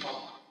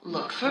simple.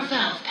 Look for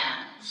valve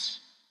panels.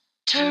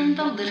 Turn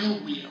the little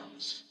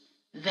wheels.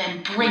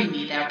 Then bring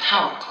me their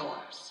power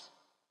cores.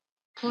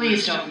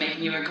 Please don't make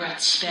me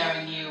regret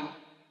sparing you.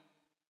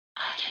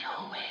 I can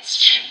always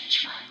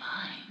change my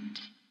mind.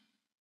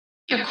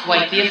 You're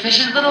quite the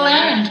efficient little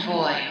errand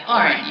boy,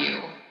 aren't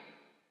you?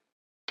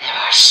 There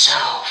are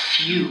so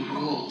few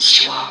rules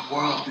to our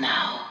world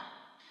now.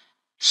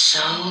 So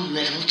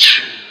little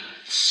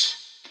truths.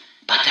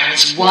 But there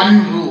is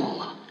one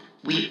rule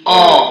we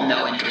all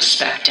know and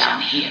respect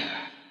down here.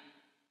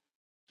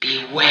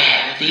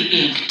 Beware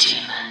the ink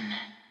demon.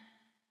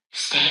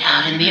 Stay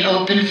out in the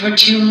open for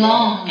too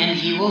long and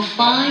he will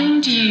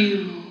find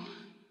you.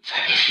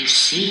 For if you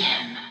see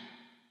him,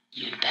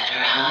 you'd better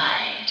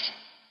hide.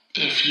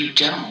 If you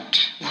don't,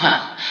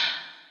 well,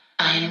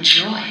 I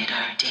enjoyed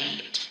our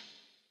date.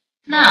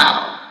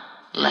 Now,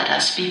 let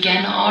us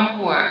begin our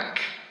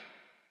work.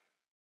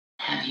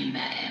 Have you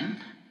met him?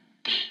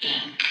 The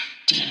ink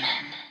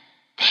demon.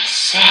 They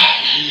say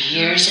he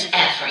hears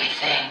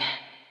everything.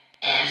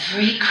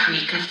 Every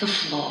creak of the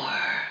floor.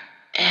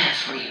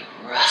 Every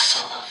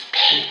rustle of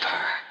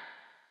paper.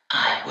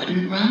 I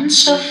wouldn't run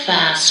so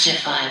fast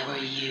if I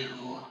were you.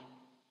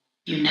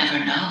 You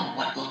never know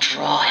what will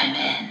draw him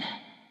in.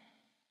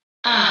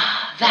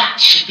 Ah, that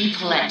should be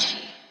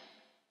plenty.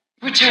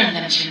 Return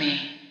them to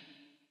me.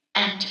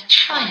 And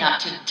try not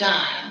to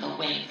die on the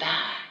way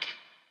back.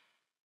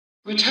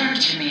 Return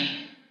to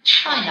me.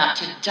 Try not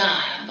to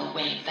die on the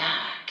way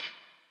back.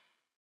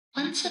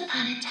 Once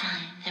upon a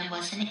time there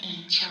was an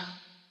angel,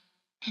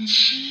 and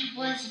she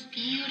was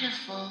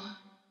beautiful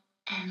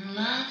and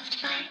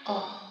loved by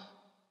all.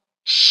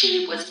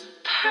 She was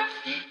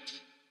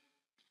perfect,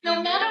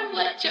 no matter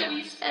what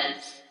Joey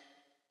says.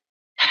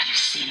 Have you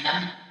seen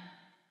them?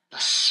 The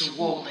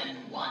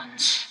swollen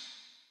ones.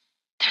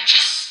 They're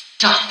just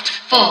stuffed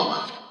full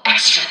of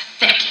extra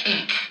thick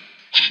ink.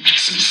 It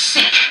makes me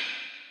sick.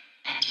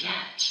 And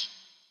yet,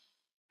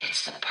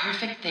 it's the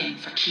perfect thing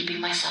for keeping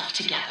myself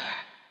together.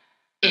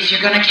 If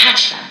you're gonna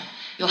catch them,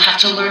 you'll have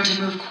to learn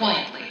to move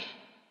quietly.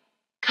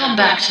 Come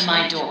back to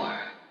my door.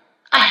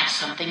 I have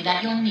something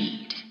that you'll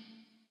need.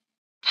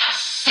 How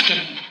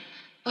sickening.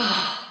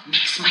 Oh,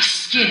 makes my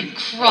skin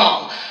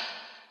crawl.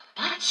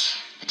 But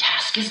the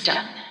task is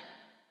done.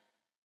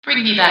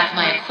 Bring me back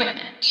my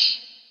equipment,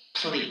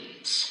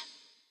 please.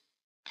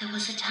 There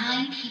was a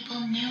time people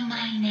knew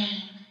my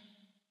name.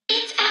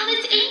 It's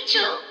Allison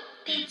Angel,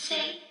 they'd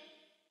say.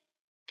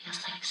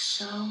 Feels like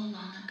so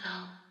long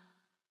ago.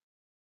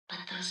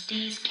 But those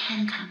days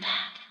can come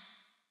back.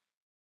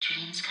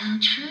 Dreams come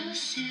true,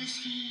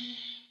 Susie.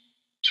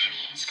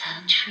 Dreams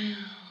come true.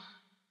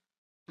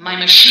 My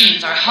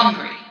machines are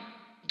hungry.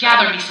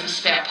 Gather me some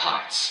spare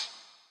parts.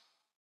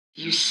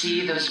 You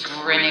see those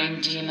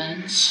grinning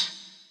demons?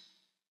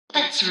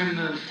 Let's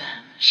remove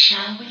them,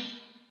 shall we?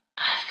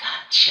 I've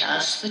got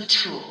just the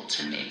tool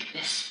to make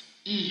this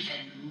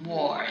even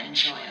more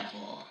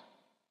enjoyable.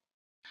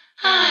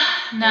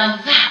 Ah, now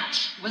that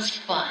was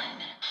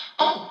fun.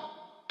 Oh,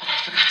 but I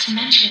forgot to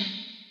mention,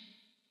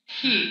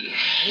 he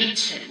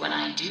hates it when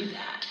I do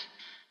that.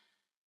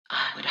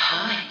 I would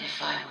hide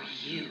if I were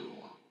you.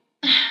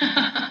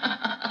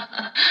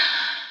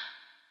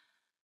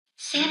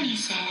 Sammy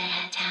said I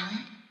had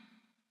talent.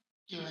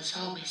 You was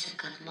always a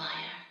good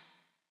liar.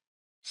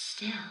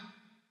 Still,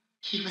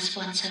 he was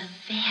once a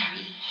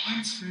very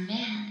handsome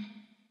man.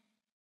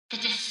 The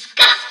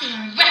disgusting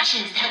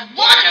wretches that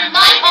wander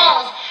my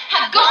halls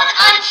have gone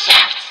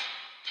unchecked.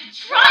 They're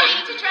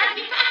trying to drag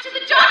me back to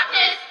the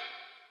darkness.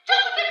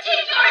 Don't let them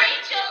take your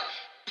angel.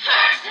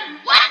 Purge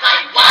them one by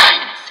one.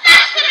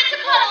 Smash them into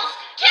puddles.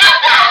 Kill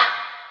them!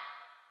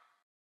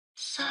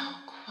 So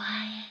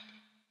quiet,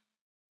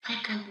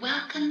 like a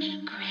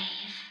welcoming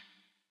grave.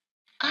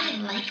 I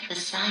like the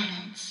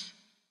silence.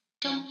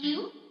 Don't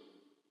you?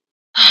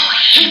 Oh, I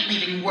hate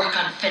leaving work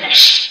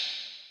unfinished.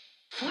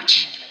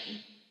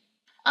 Fortunately,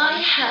 I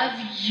have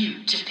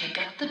you to pick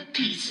up the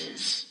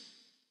pieces.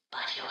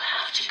 But you'll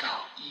have to go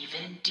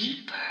even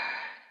deeper.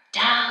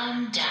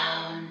 Down,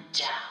 down,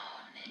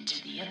 down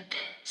into the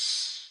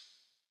abyss.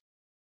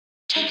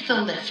 Take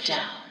the lift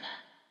down.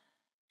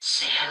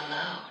 Say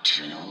hello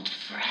to an old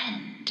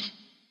friend.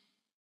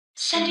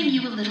 Sending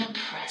you a little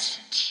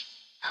present.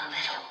 A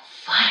little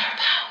firepower.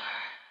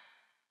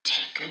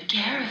 Take good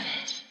care of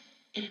it.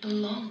 It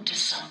belonged to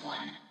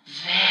someone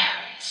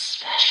very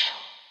special.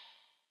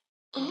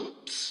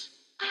 Oops,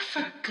 I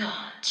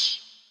forgot.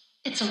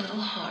 It's a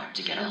little hard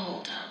to get a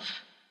hold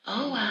of.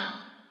 Oh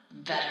well,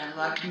 better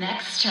luck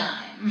next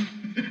time.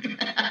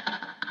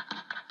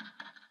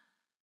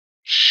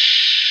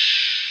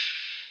 Shh.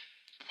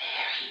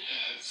 There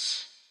he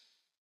is.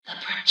 The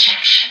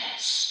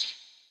projectionist.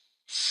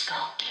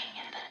 Skulking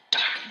in the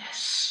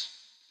darkness.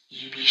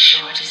 You be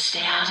sure to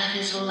stay out of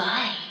his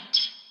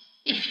light.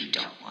 If you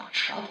don't want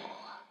trouble.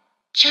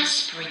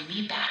 Just bring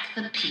me back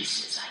the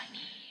pieces I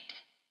need.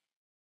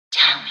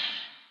 Tell me,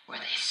 were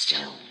they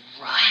still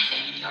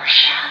writhing in your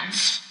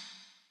hands?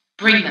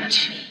 Bring them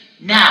to me,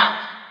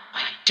 now!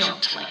 I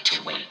don't like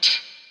to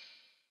wait.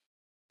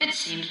 It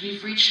seems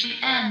we've reached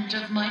the end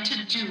of my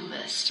to-do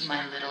list,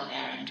 my little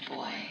errand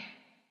boy.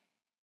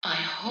 I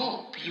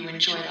hope you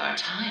enjoyed our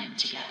time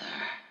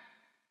together.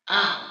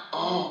 I'll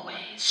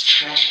always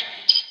treasure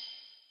it.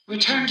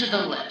 Return to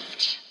the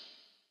lift.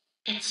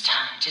 It's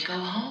time to go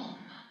home.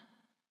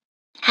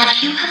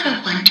 Have you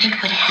ever wondered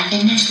what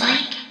heaven is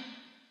like?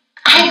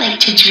 I like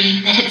to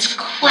dream that it's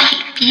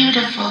quite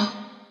beautiful.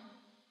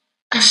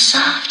 A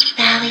soft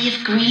valley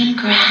of green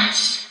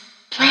grass,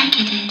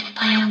 blanketed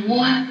by a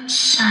warm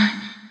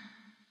sun.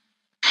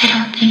 I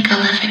don't think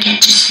I'll ever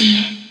get to see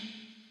it.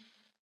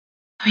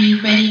 Are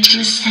you ready to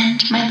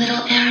ascend, my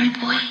little errand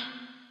boy?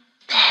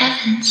 The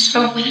heavens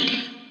are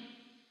waiting.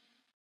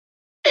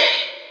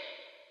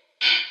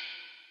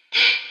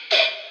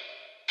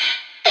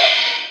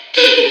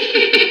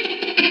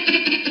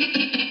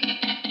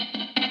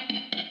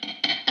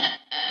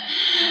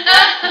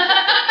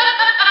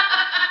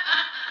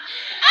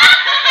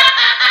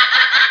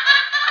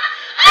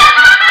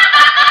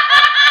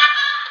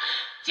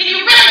 Did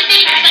you really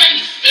think I'd let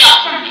you steal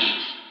from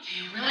me? Do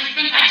you really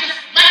think I'd just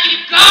let you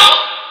go?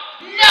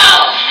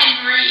 No,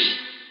 Henry!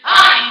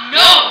 I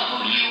know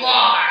who you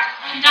are,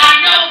 and I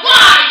know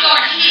why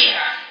you're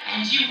here,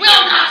 and you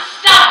will not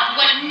stop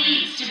what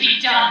needs to be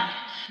done.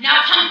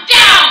 Now come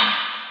down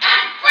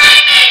and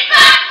bring me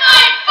back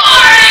my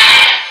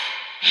Boris!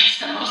 It's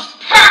the most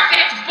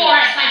perfect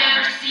Boris I've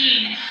ever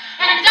seen,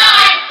 and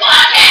I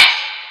want it!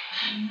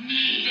 I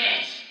need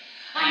it.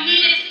 I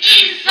need its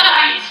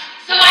insides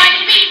so I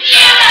can be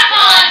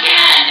beautiful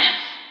again!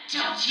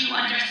 Don't you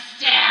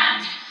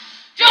understand?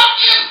 Don't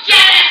you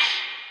get it?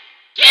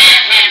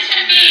 Give him to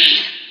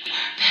me!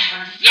 Or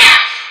better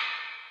yet,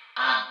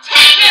 I'll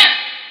take him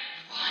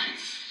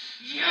once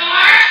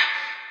you're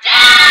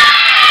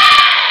dead!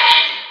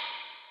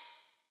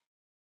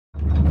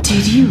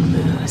 Did you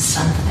lose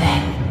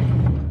something?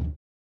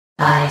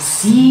 I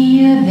see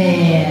you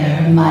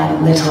there, my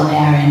little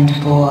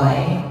errand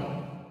boy.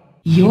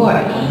 Your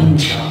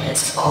angel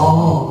is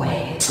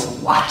always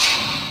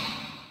watching.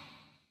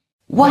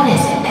 What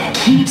is it that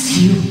keeps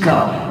you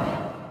going?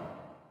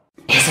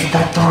 Is it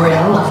the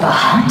thrill of the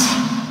hunt?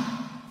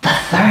 The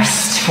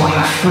thirst for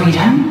your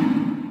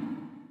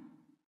freedom?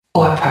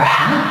 Or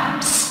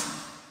perhaps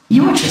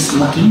you're just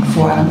looking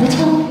for a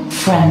little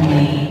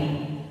friendly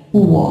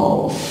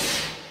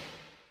wolf?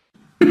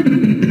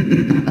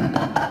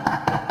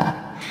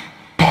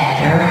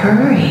 Better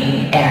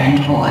hurry,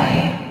 errand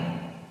boy.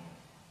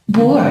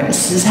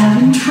 Boris is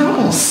having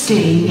trouble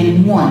staying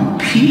in one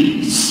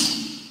piece.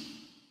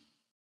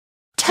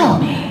 Tell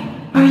me,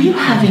 are you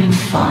having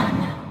fun?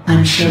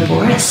 I'm sure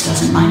Boris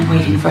doesn't mind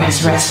waiting for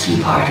his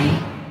rescue party.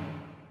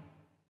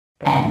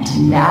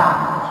 And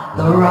now,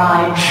 the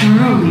ride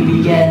truly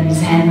begins,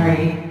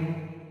 Henry.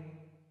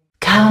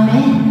 Come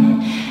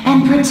in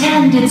and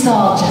pretend it's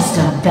all just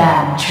a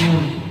bad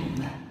dream.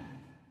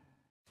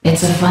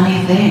 It's a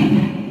funny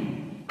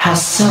thing, how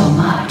so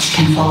much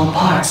can fall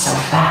apart so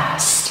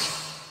fast.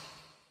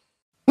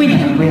 We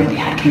never really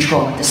had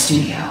control of the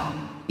studio.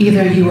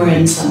 Either you were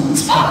in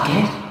someone's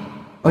pocket,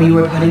 or you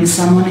were putting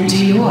someone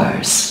into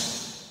yours.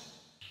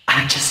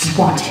 I just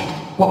wanted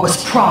what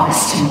was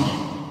promised to me.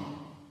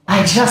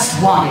 I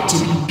just wanted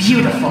to be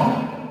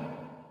beautiful.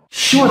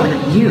 Surely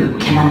you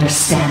can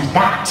understand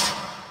that.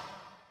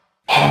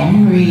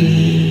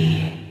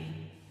 Henry,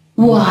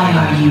 why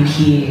are you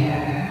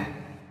here?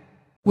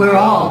 We're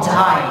all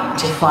dying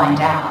to find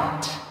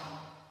out.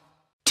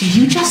 Do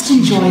you just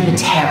enjoy the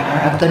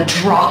terror of the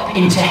drop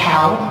into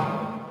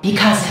hell?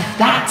 Because if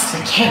that's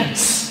the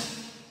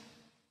case,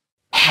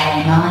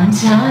 hang on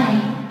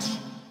tight.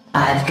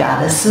 I've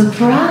got a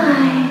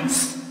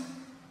surprise.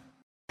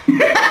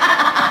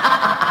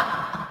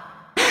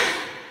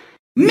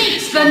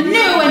 Meet the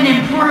new and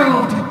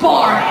improved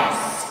Boris!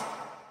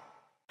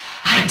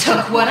 I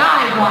took what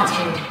I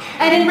wanted,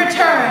 and in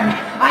return,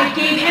 I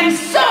gave him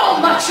so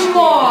much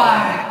more!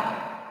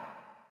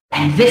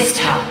 And this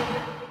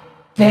time,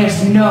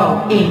 there's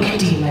no ink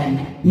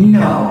demon,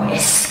 no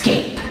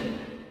escape.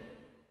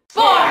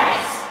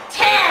 Boris,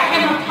 tear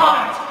him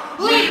apart!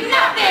 Leave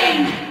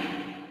nothing!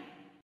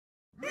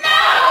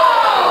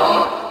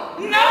 No!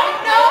 No,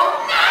 no,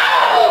 no!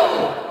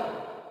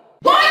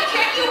 Why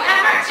can't you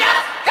ever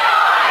just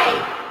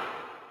die?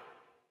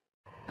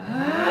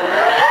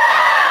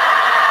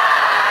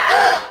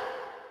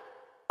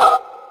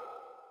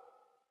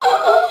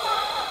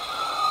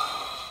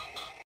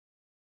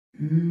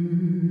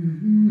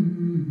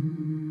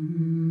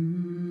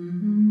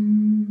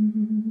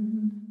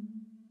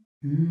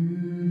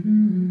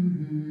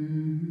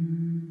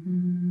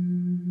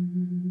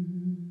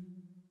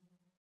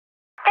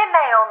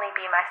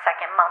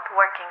 Second month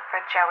working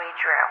for Joey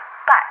Drew,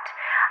 but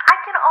I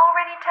can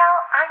already tell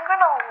I'm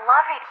gonna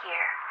love it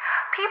here.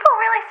 People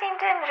really seem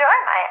to enjoy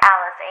my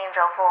Allison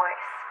Angel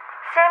voice.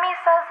 Sammy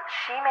says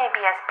she may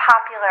be as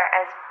popular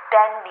as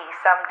Bendy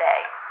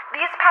someday.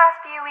 These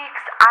past few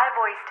weeks, I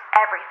voiced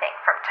everything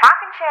from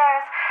talking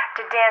chairs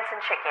to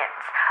dancing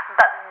chickens,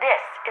 but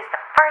this is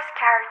the first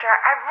character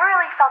I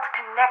really felt a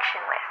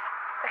connection with.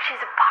 Like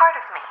she's a part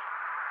of me.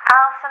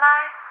 Alice and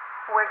I,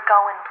 we're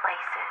going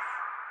places.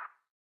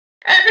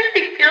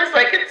 Everything feels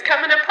like it's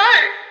coming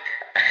apart.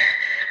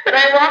 When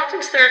I walked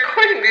into the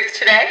recording booth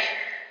today,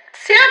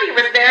 Sammy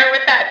was there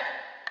with that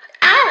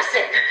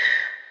Allison.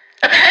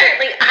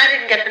 Apparently, I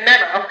didn't get the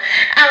memo.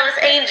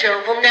 Allison Angel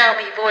will now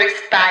be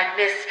voiced by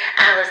Miss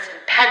Allison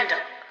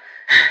Pendle.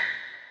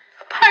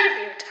 A part of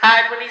me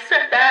died when he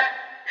said that.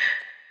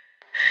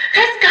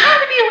 There's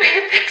gotta be a way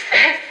to fix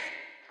this.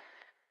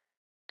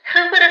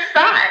 Who would have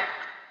thought?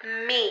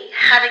 Me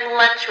having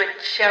lunch with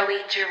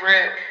Joey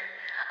Drew.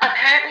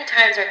 Apparently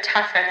times are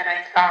tougher than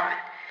I thought.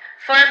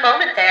 For a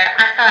moment there,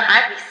 I thought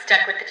I'd be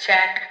stuck with the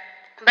check.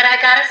 But I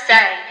gotta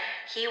say,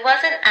 he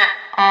wasn't at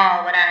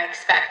all what I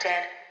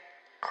expected.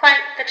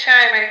 Quite the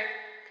charmer.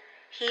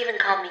 He even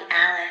called me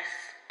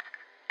Alice.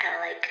 I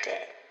liked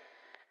it.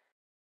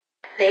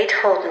 They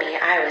told me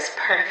I was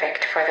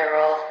perfect for the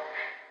role.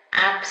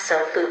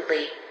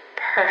 Absolutely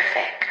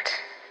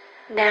perfect.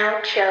 Now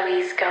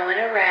Joey's going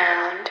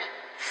around,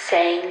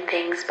 saying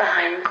things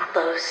behind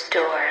closed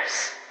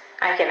doors.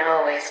 I can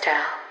always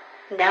tell.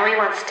 Now he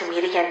wants to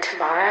meet again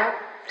tomorrow.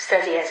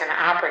 Says he has an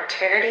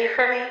opportunity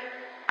for me.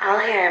 I'll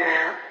hear him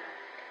out.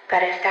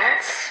 But if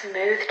that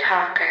smooth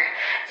talker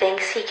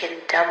thinks he can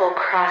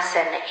double-cross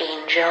an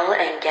angel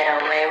and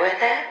get away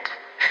with it,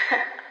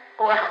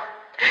 well,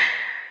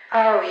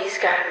 oh, he's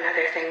got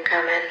another thing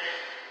coming.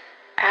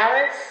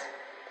 Alice?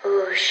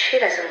 Ooh, she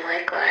doesn't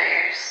like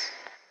liars.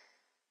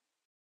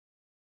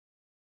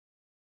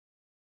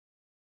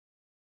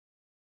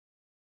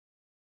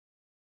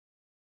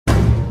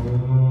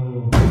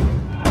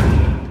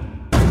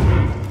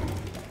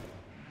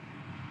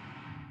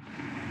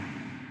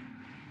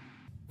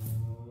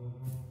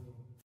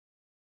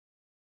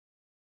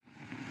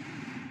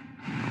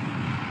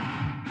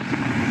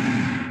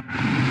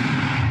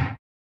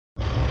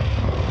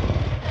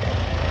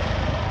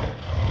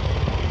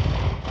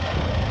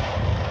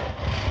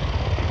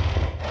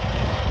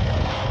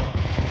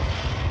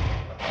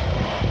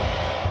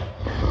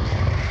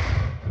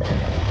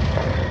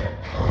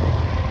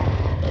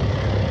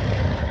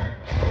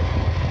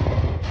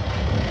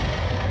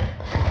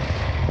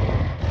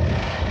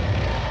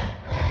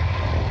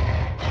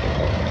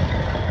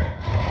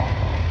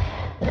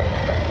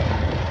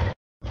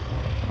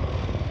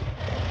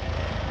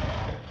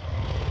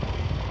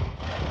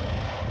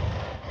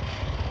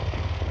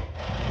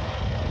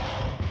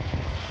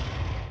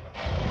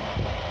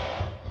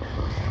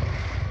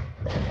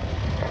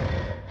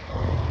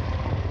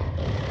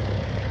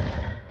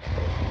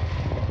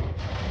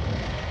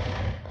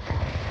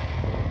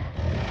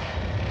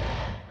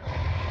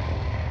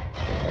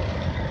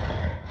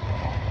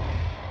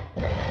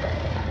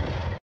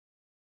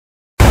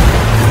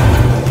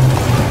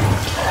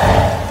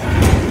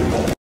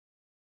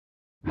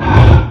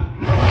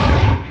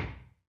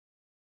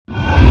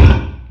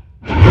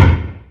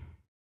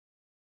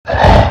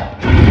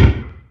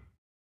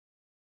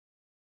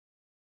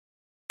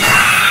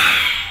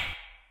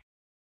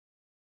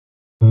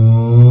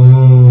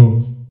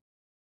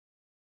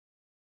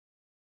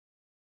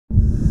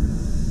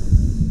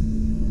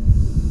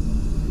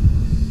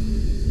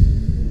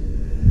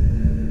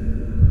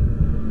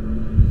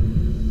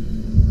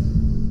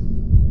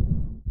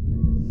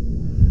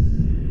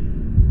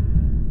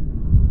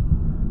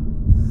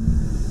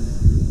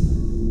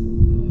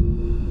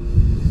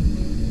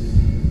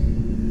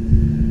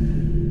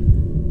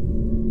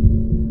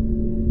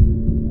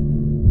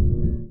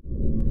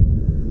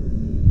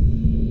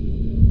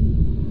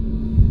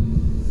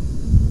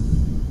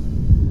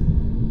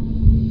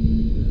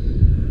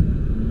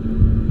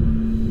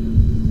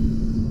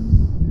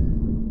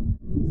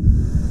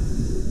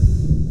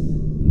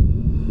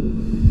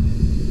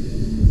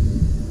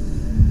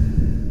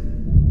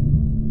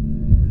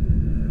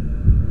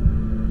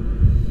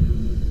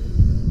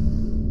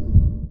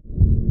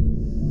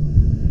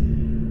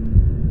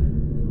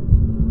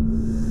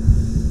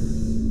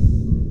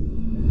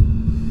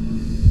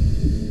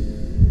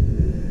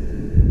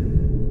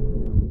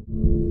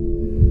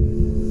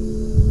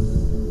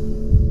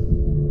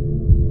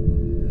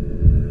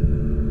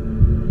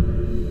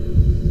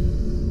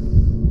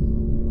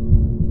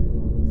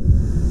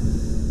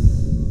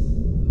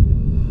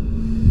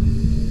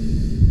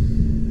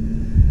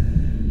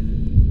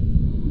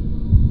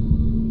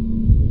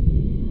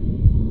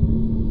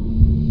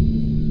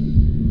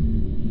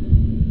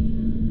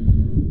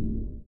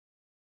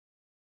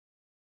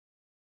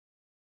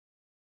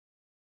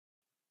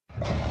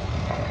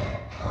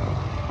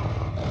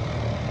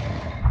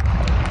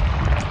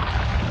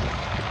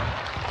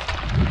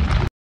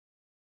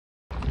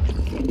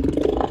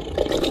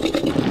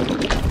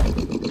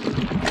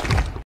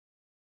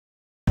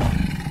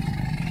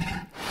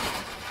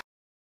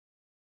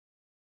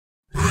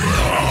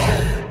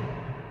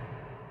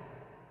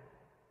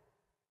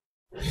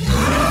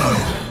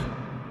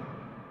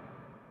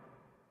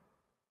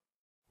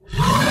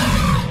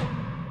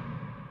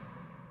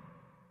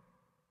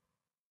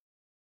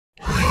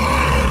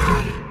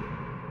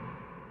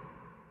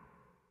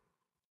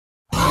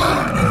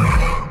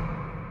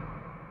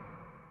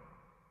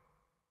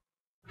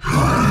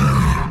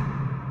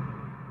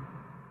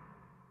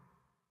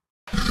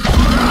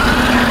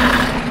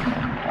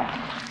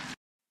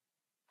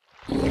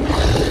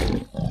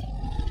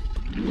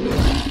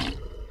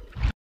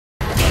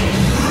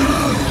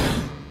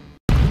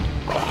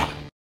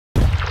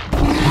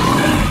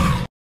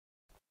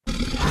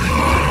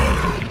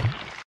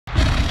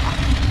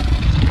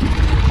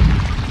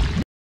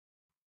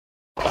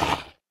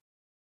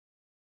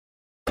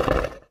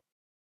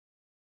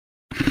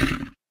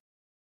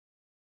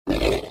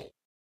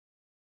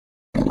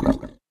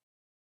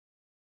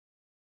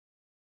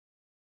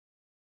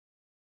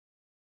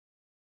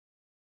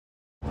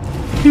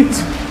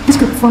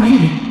 fight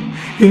me.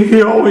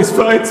 He always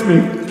fights me.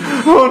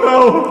 Oh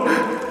no!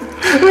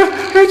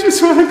 I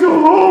just want to go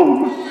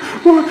home.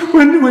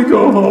 When do we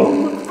go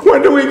home?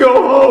 When do we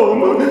go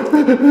home?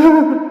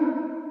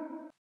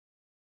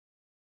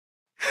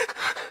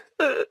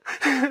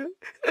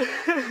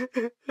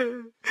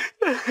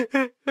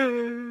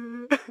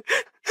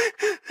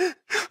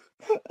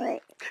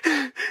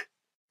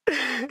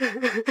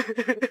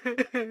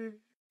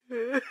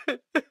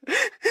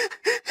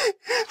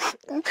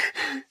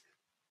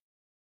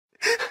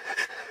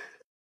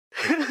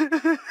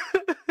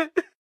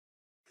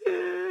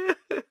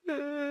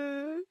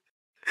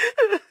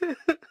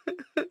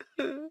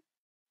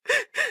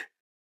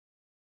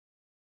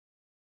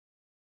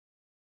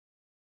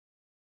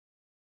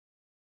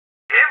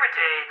 Every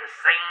day the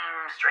same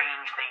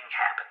strange thing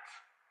happens.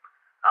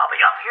 I'll be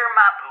up here in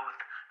my booth,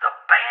 the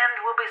band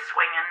will be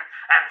swinging,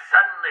 and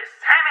suddenly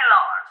Sammy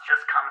Lawrence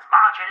just comes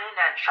marching in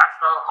and shuts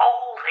the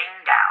whole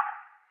thing down.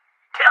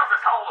 Tells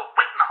us all to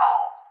wait in the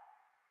hall.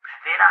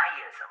 Then I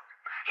hears him.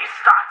 He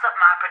starts up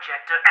my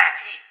projector and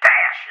he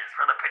dashes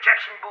from the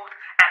projection booth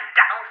and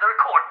down to the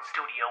recording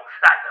studio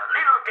like the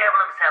little devil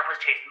himself was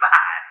chasing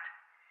behind.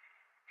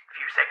 A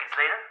few seconds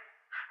later,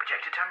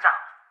 projector turns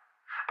off.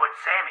 But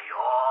Sammy,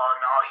 oh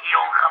no, he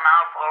don't come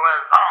out for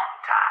a long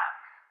time.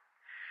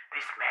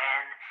 This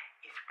man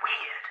is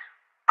weird,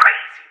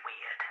 crazy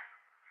weird.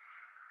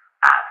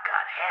 I've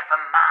got half a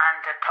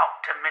mind to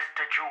talk to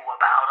Mr. Drew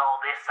about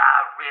all this,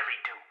 I really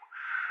do.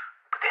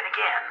 But then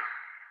again,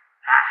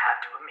 I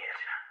have to admit,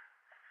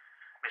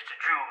 Mr.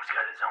 Drew's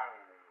got his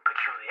own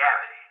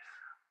peculiarities.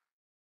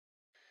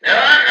 No,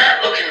 I'm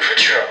not looking for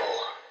trouble.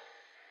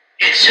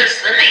 It's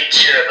just the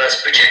nature of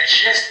us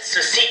projectionists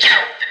to seek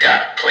out the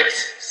dark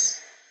places.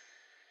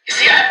 You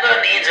see, I've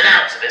learned the ins and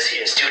outs of this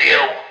here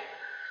studio.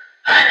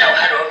 I know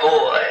how to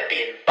avoid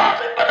being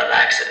bothered by the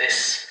likes of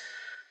this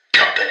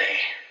company.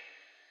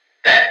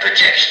 That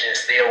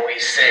projectionist, they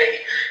always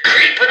say,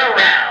 creeping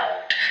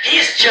around.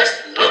 He's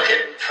just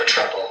looking for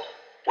trouble.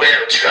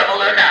 Well,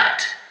 trouble or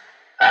not,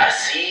 I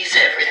sees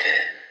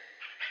everything.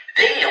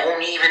 They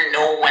don't even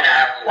know when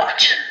I'm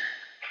watching.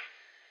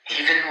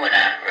 Even when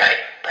I'm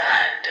right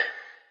behind them.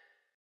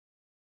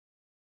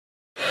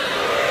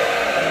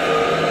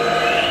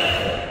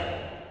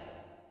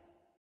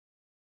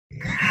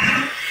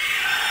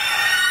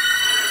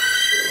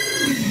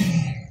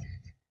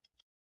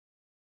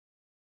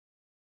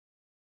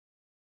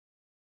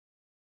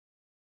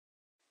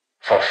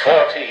 For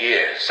 40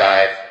 years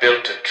I've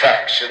built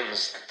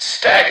attractions that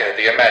stagger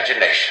the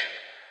imagination.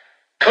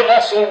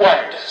 Colossal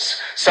wonders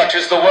such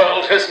as the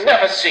world has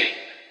never seen.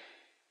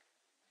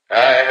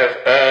 I have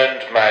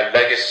earned my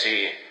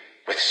legacy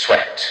with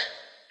sweat.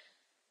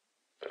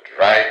 But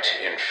right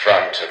in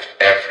front of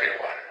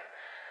everyone,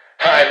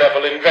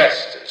 high-level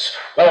investors,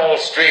 Wall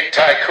Street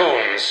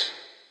tycoons,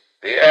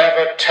 the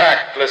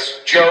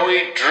ever-tactless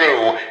Joey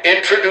Drew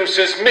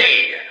introduces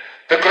me,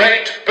 the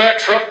great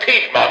Bertrum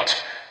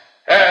Piedmont,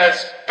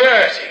 as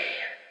Bertie,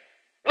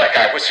 like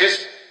I was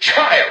his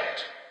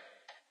child.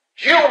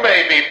 You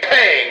may be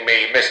paying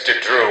me, Mr.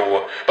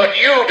 Drew, but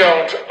you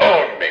don't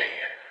own me.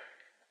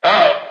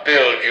 I'll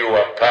build you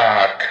a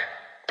park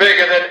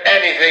bigger than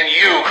anything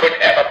you could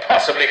ever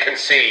possibly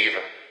conceive.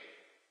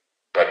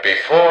 But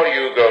before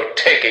you go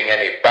taking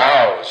any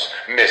bows,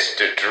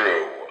 Mr.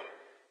 Drew,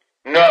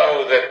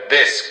 know that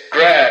this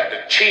grand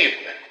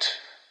achievement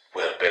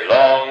will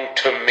belong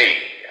to me,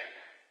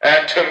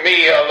 and to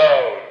me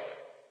alone.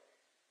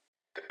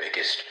 The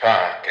biggest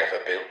park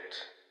ever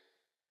built,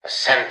 a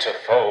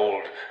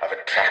centerfold of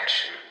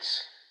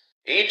attractions,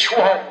 each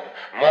one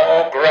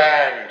more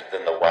grand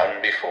than the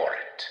one before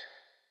it.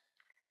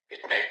 It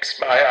makes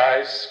my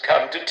eyes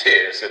come to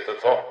tears at the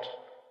thought.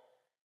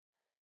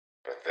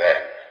 But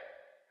then,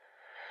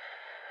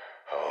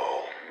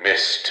 oh,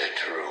 Mr.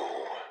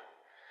 Drew,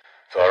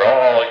 for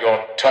all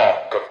your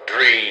talk of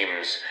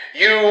dreams,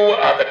 you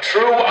are the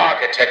true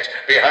architect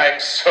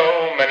behind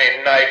so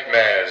many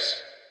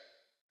nightmares.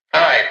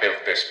 I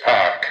built this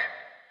park.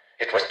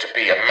 It was to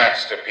be a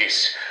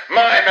masterpiece,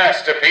 my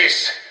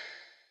masterpiece.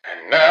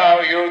 And now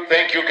you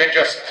think you can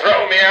just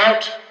throw me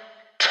out,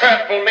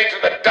 trample me to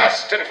the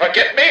dust and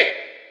forget me?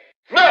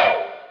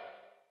 No!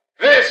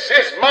 This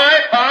is my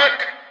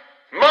park,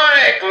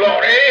 my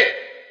glory.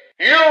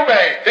 You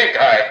may think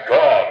I've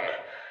gone,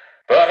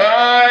 but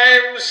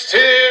I'm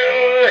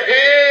still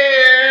here.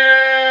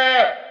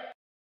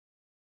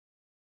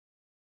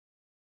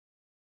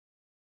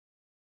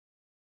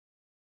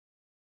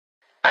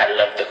 I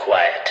love the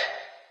quiet,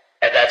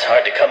 and that's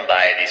hard to come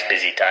by in these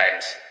busy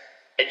times.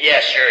 And yeah,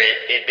 sure,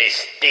 it may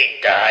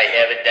stink to high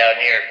heaven down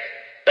here,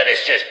 but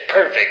it's just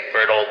perfect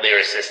for an old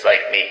lyricist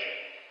like me.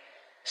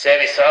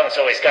 Sammy's songs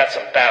always got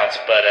some bounce,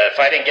 but if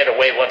I didn't get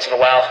away once in a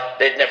while,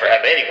 they'd never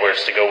have any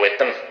words to go with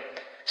them.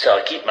 So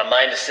I'll keep my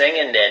mind to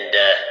singing and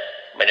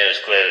my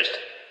nose closed.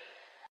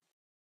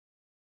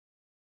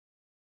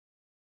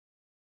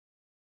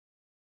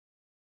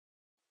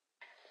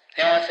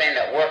 The only thing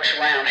that works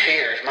around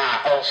here is my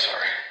ulcer.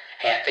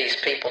 Half these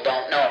people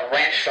don't know a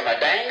wrench from a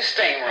dang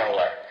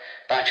steamroller.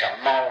 Bunch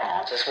of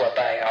morons is what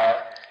they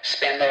are.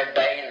 spend their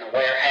day in the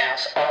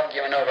warehouse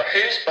arguing over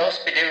who's supposed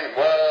to be doing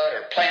what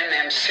or playing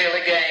them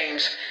silly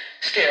games.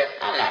 Still,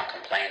 I'm not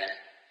complaining.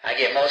 I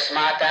get most of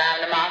my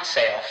time to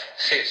myself.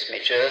 Suits me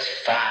just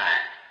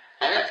fine.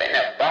 Only thing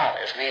that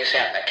bothers me is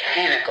that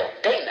mechanical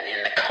demon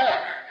in the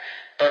corner.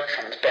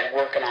 Bertrum's been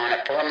working on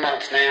it for a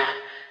month now.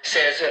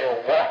 Says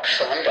it'll walk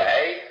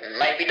someday,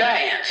 maybe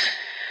dance.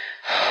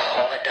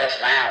 All it does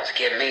now is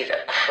give me the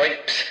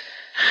creeps.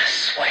 I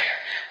swear,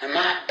 when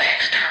my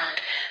back's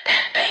turned,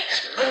 that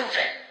thing's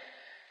moving.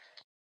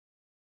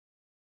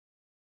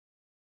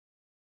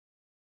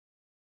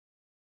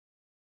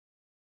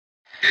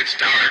 It's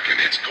dark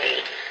and it's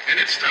cold, and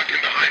it's stuck in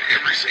behind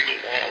every single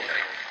wall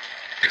now.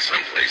 In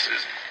some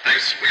places, I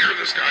swear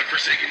this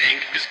godforsaken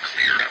ink is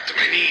clear up to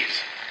my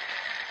knees.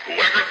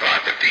 Whoever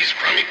thought that these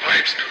crummy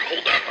pipes could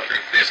hold up under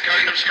this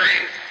kind of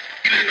strain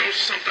either knows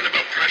something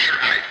about pressure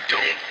I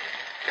don't,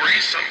 or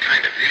he's some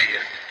kind of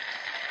idiot.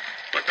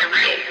 But the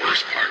real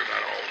worst part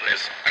about all of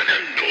this are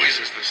them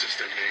noises the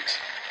system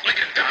makes, like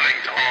a dying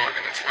dog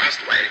in its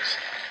last legs.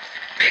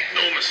 Make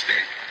no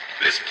mistake,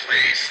 this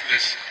place,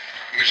 this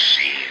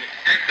machine,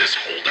 and this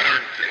whole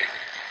darn thing,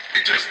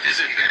 it just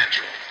isn't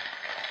natural.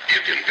 You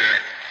can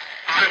bet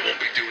I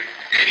won't be doing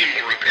any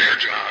more repair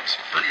jobs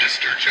for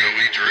Mr.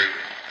 Joey Drew.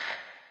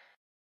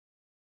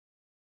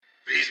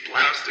 These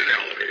blasted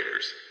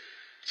elevators.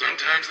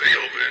 Sometimes they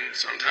open,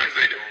 sometimes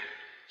they don't.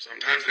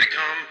 Sometimes they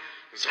come,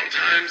 and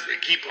sometimes they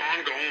keep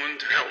on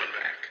going to hell and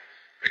back.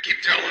 I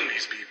keep telling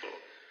these people,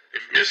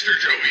 if Mr.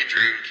 Joey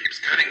Drew keeps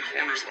cutting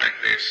corners like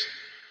this,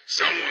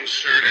 someone's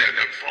sure to end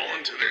up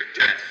falling to their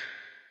death.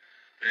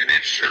 And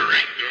it sure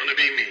ain't gonna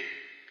be me.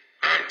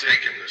 I'm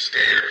taking the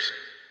stairs.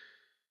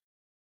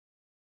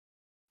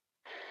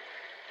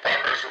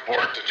 Progress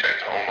report to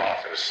Gent Home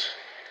Office.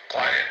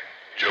 Client,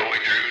 Joey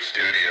Drew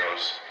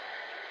Studios.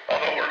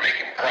 Although we're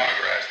making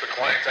progress, the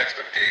client's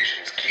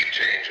expectations keep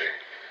changing.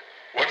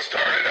 What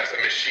started as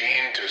a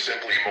machine to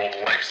simply mold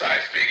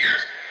life-size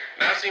figures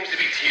now seems to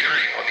be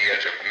teetering on the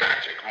edge of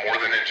magic more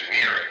than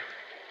engineering.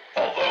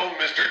 Although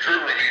Mr. Drew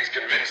remains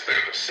convinced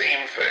they're the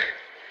same thing,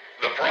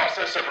 the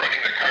process of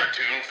running the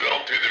cartoon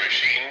film through the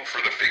machine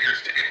for the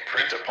figures to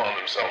imprint upon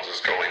themselves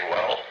is going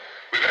well.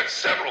 We've had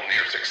several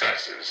near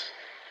successes.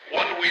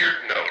 One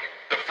weird note,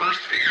 the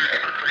first figure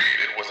ever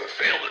created was a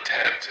failed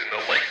attempt in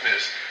the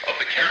likeness of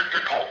the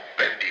character called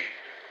Bendy.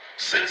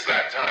 Since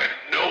that time,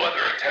 no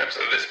other attempts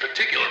of this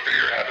particular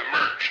figure have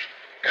emerged.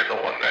 And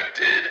the one that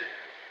did,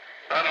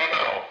 I don't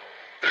know.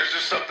 There's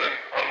just something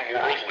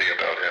unworldly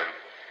about him.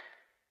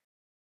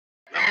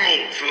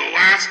 No, for the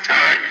last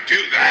time you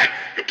do that,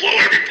 you blow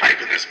every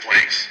pipe in this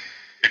place.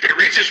 If it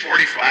reaches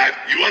 45,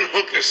 you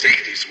unhook the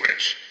safety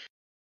switch.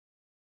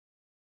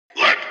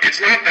 Look,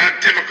 it's not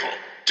that difficult.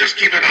 Just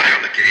keep an eye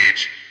on the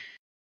cage.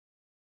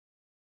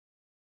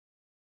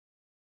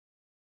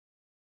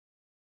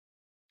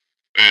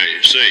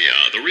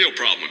 The real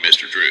problem with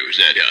Mr. Drew is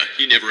that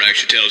he never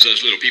actually tells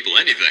us little people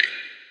anything.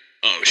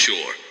 Oh,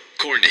 sure.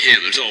 According to him,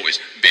 there's always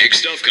big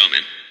stuff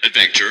coming,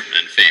 adventure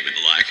and fame and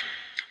the like.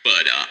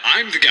 But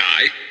I'm the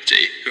guy,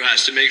 see, who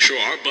has to make sure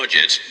our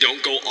budgets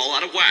don't go all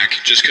out of whack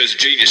just because the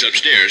genius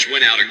upstairs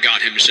went out and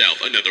got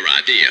himself another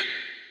idea.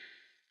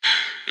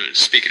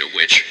 Speaking of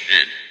which,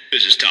 and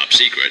this is top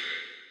secret,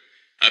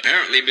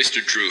 apparently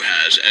Mr. Drew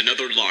has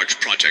another large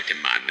project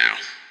in mind now.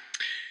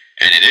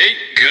 And it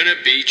ain't gonna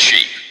be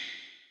cheap.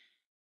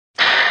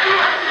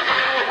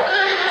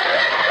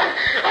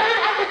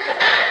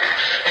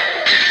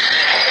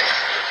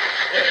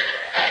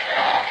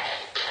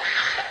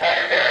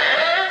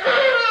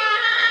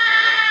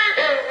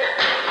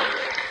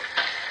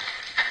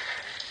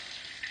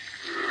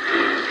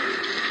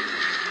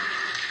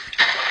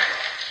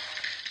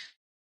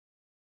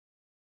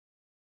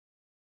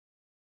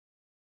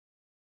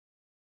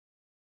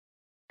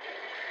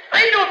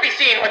 I don't be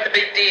seeing what the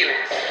big deal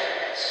is.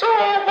 So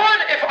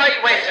what if I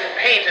went and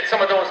painted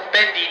some of those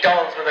bendy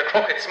dolls with a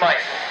crooked smile?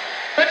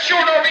 That's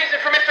sure no reason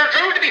for Mr.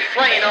 Drew to be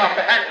flying off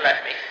the handle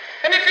at me.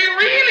 And if he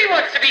really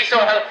wants to be so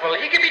helpful,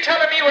 he could be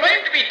telling me what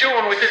I'm to be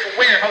doing with this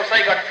warehouse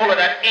I got full of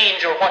that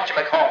angel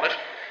whatchamacallit.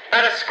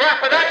 Not a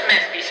scrap of that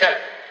mess myself.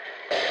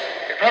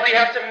 You'd probably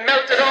have to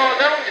melt it all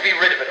down to be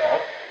rid of it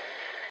all.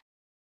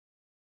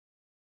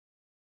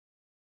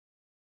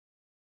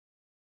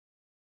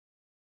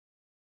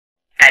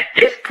 At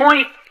this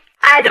point,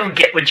 I don't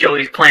get what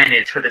Joey's plan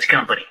is for this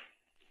company.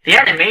 The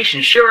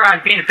animations sure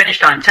aren't being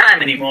finished on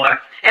time anymore,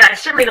 and I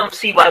certainly don't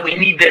see why we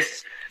need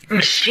this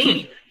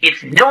machine.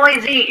 It's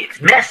noisy,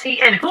 it's messy,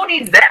 and who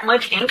needs that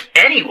much ink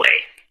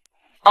anyway?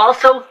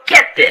 Also,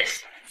 get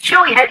this.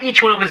 Joey had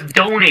each one of us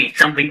donate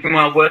something from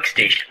our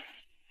workstation.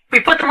 We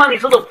put them on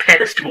these little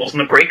pedestals in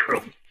the break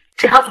room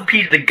to help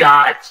appease the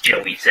gods,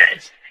 Joey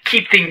says.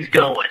 Keep things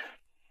going.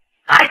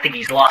 I think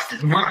he's lost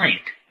his mind.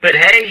 But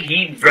hey,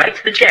 he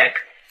writes the check.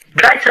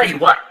 But I tell you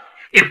what,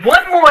 if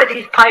one more of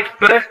these pipes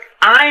burst,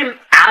 I'm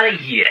out of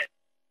here.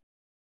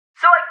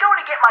 So I go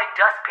to get my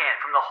dustpan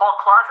from the hall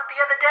closet the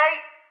other day,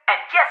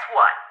 and guess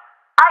what?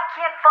 I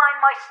can't find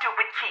my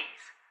stupid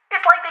keys.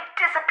 It's like they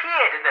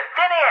disappeared into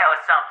thin air or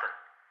something.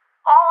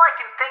 All I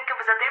can think of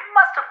is that they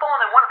must have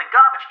fallen in one of the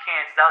garbage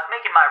cans as I was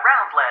making my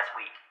rounds last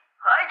week.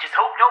 I just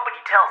hope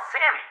nobody tells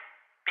Sammy,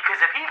 because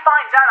if he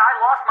finds out I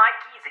lost my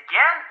keys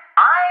again,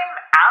 I'm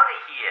out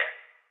of here.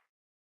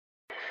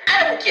 I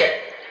don't get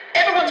it.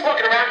 Everyone's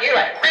walking around here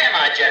like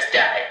Grandma just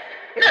died.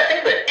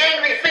 Nothing but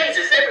angry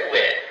faces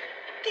everywhere.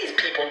 These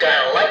people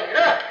gotta lighten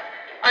up.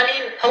 I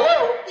mean,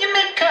 hello, you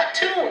make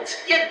cartoons.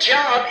 Your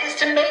job is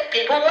to make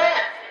people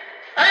laugh.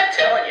 I'm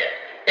telling you,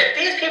 if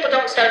these people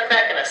don't start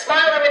cracking a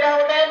smile every now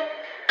and then,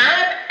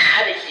 I'm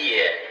out of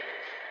here.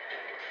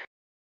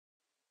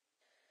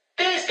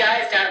 These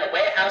guys down in the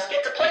warehouse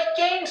get to play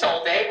games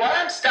all day while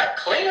I'm stuck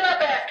cleaning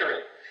up after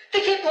them.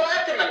 They keep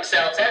locking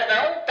themselves out of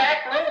their own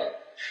back room.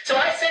 So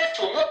I says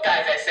to them, look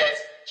guys, I says,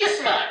 you're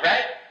smart,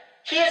 right?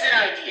 Here's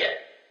an idea.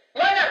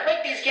 Why not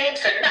rig these games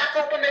to knock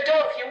open the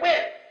door if you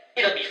win?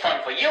 It'll be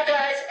fun for you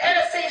guys, and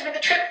it saves me the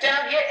trip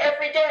down here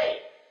every day.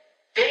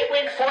 They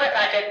win for it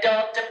like a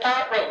dog to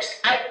pot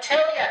roast. I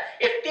tell ya,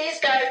 if these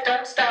guys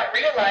don't start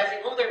realizing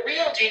who the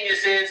real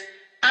genius is,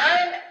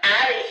 I'm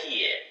out of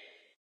here.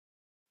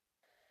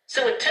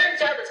 So it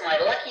turns out it's my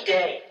lucky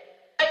day.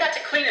 I got to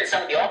clean in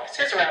some of the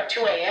offices around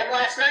 2 a.m.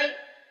 last night,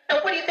 and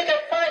what do you think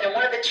I find on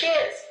one of the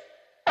chairs?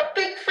 A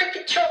big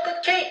freaking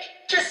chocolate cake,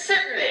 just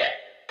sitting there,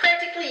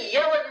 practically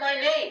yelling my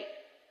name.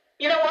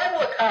 You know, I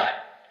work hard.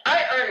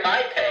 I earn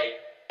my pay,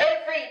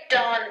 every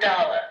darn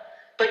dollar.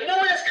 But you know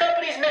what this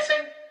company's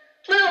missing?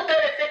 Little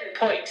benefit in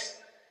points.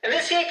 And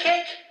this here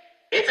cake,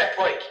 it's a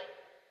poik.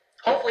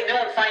 Hopefully no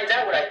one finds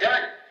out what I've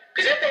done.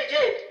 Because if they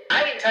did,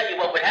 I can tell you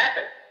what would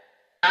happen.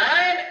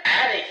 I'm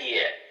out of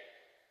here.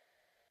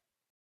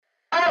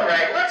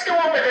 Alright, let's go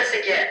over this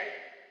again.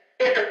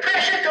 If the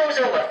pressure goes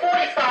over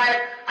 45,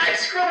 I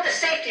screw the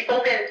safety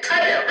bolt in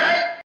tighter,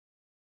 right?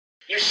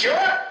 You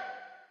sure?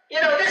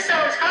 You know, this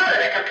sounds harder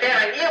than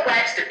comparing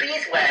earwax to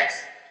beeswax.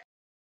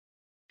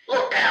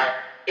 Look, pal,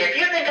 if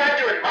you think I'm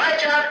doing my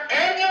job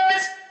and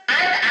yours,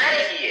 I'm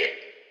out of here.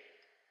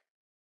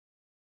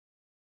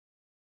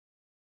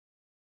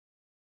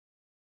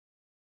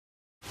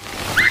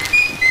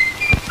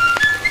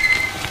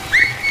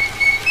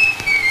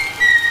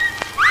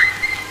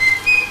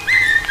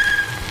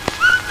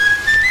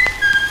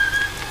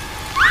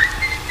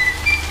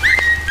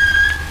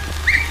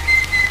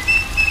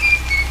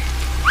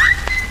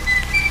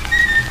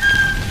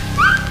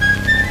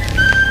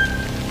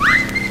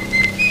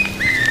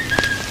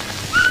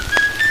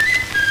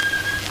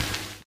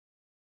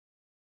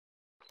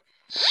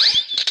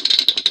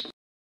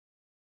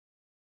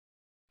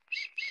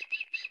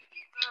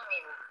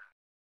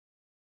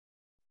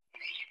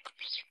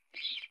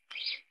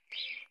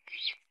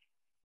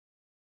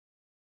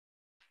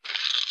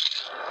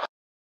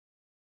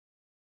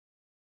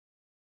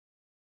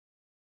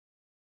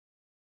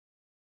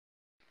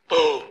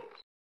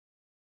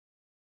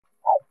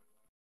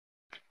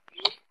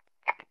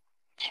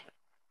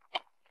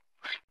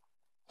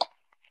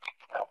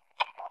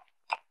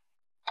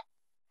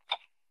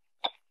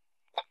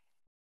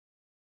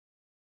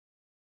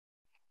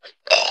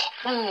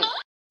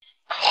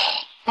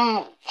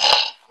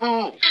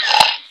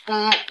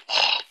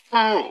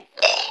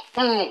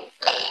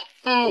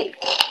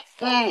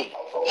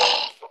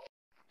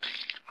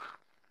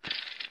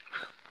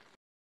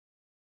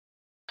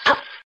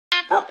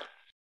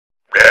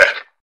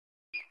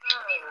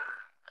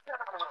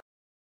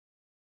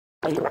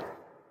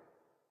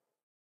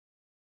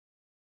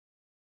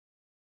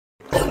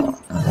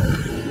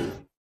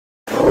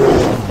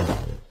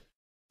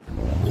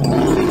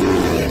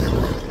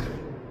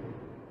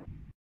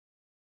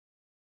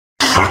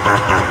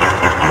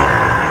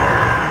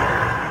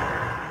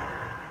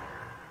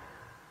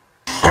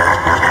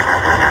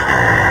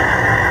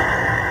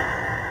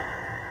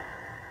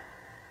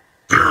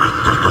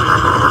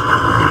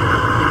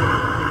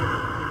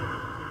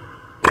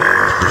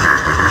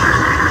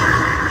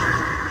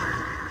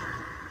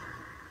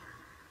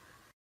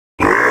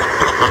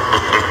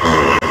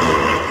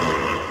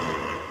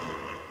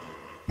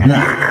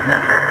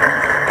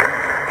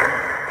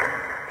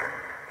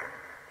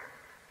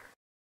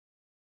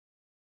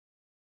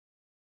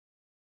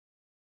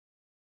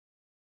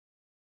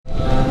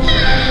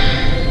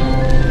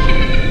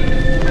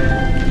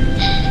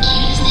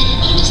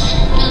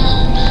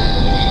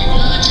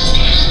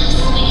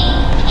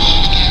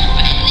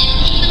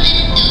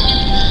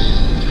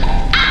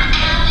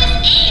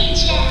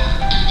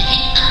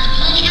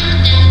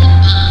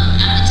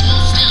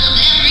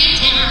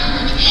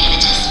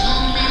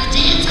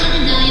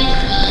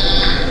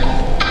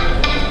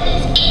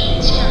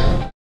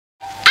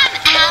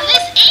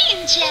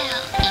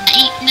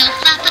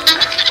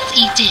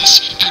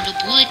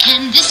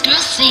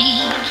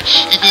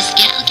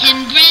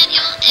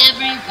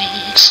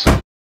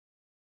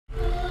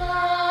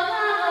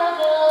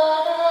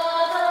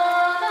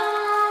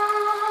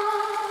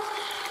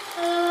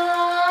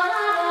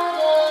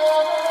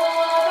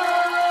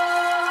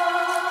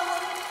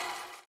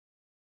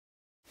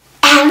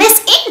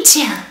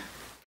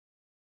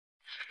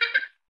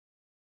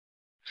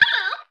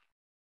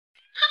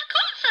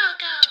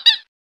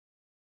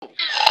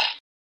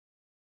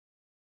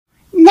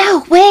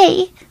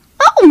 way.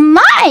 Oh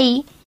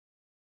my!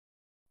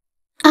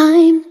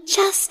 I'm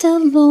just a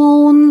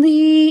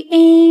lonely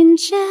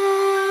angel,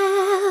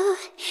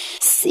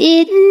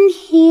 sitting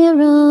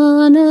here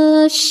on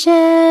a shelf.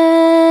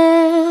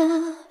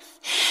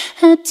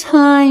 At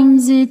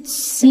times it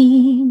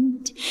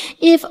seemed,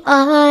 if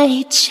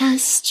I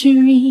just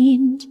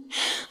dreamed,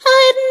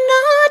 I'd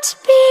not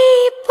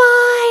be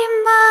by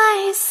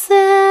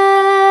myself.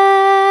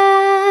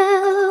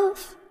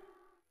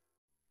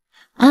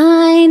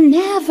 I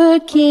never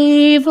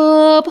gave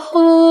up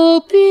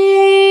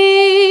hoping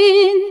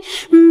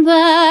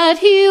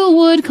that you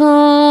would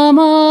come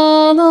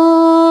along.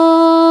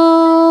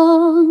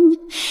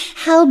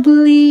 How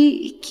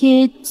bleak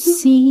it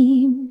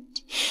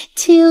seemed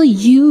till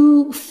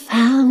you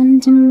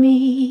found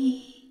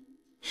me.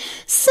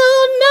 So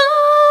now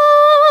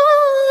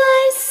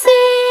I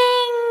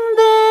sing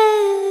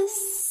this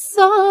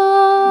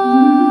song.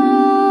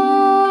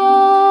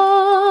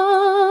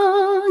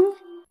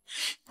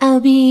 I'll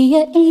be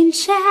your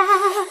angel,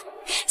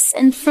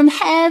 sent from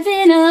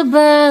heaven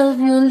above,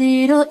 your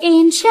little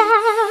angel,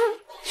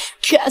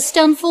 cast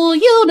down for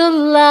you to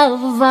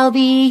love. I'll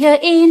be your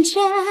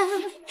angel,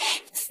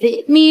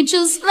 fit me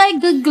just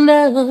like the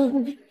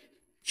glove.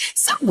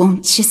 So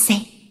won't you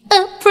say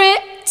a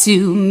prayer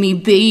to me,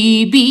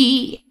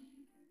 baby?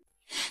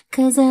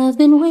 'Cause I've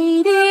been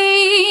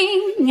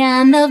waiting,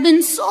 and I've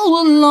been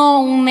so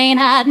alone, ain't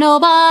had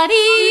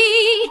nobody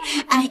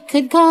I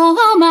could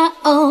call my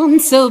own.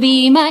 So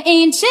be my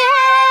angel,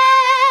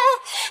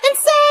 and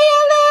say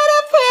a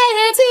little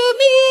prayer to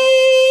me.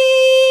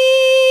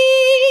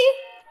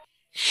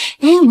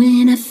 And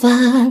when I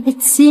fall,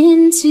 it's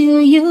into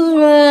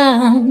your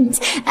arms.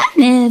 I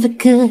never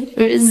could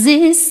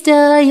resist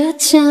all your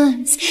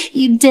charms,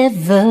 you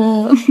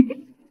devil.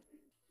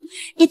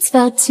 It's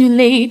far too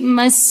late,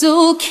 my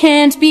soul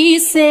can't be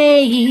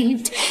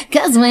saved.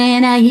 'Cause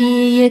when I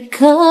hear you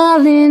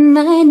calling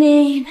my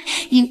name,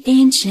 you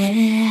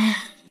angel.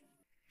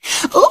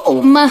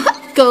 Oh, my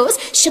heart goes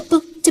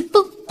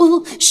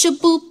shaboo-de-boo-boo,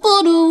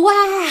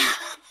 shaboo-boo-doo-wow.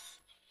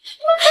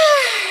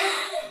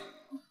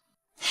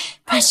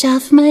 Brush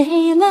off my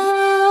halo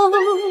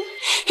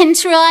and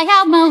try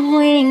out my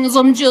wings.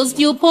 I'm just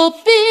your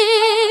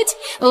puppet.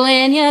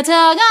 When you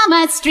tug on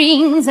my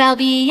strings, I'll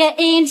be your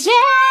angel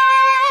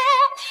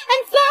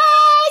and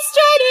fly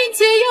straight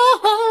into your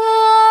heart.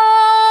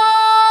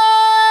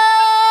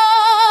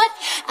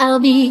 I'll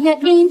be your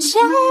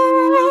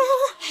angel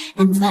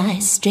and fly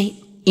straight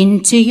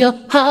into your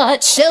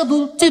heart.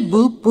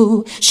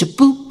 Shaboo-de-boo-boo,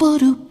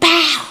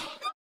 shaboo-boo-doo-bow.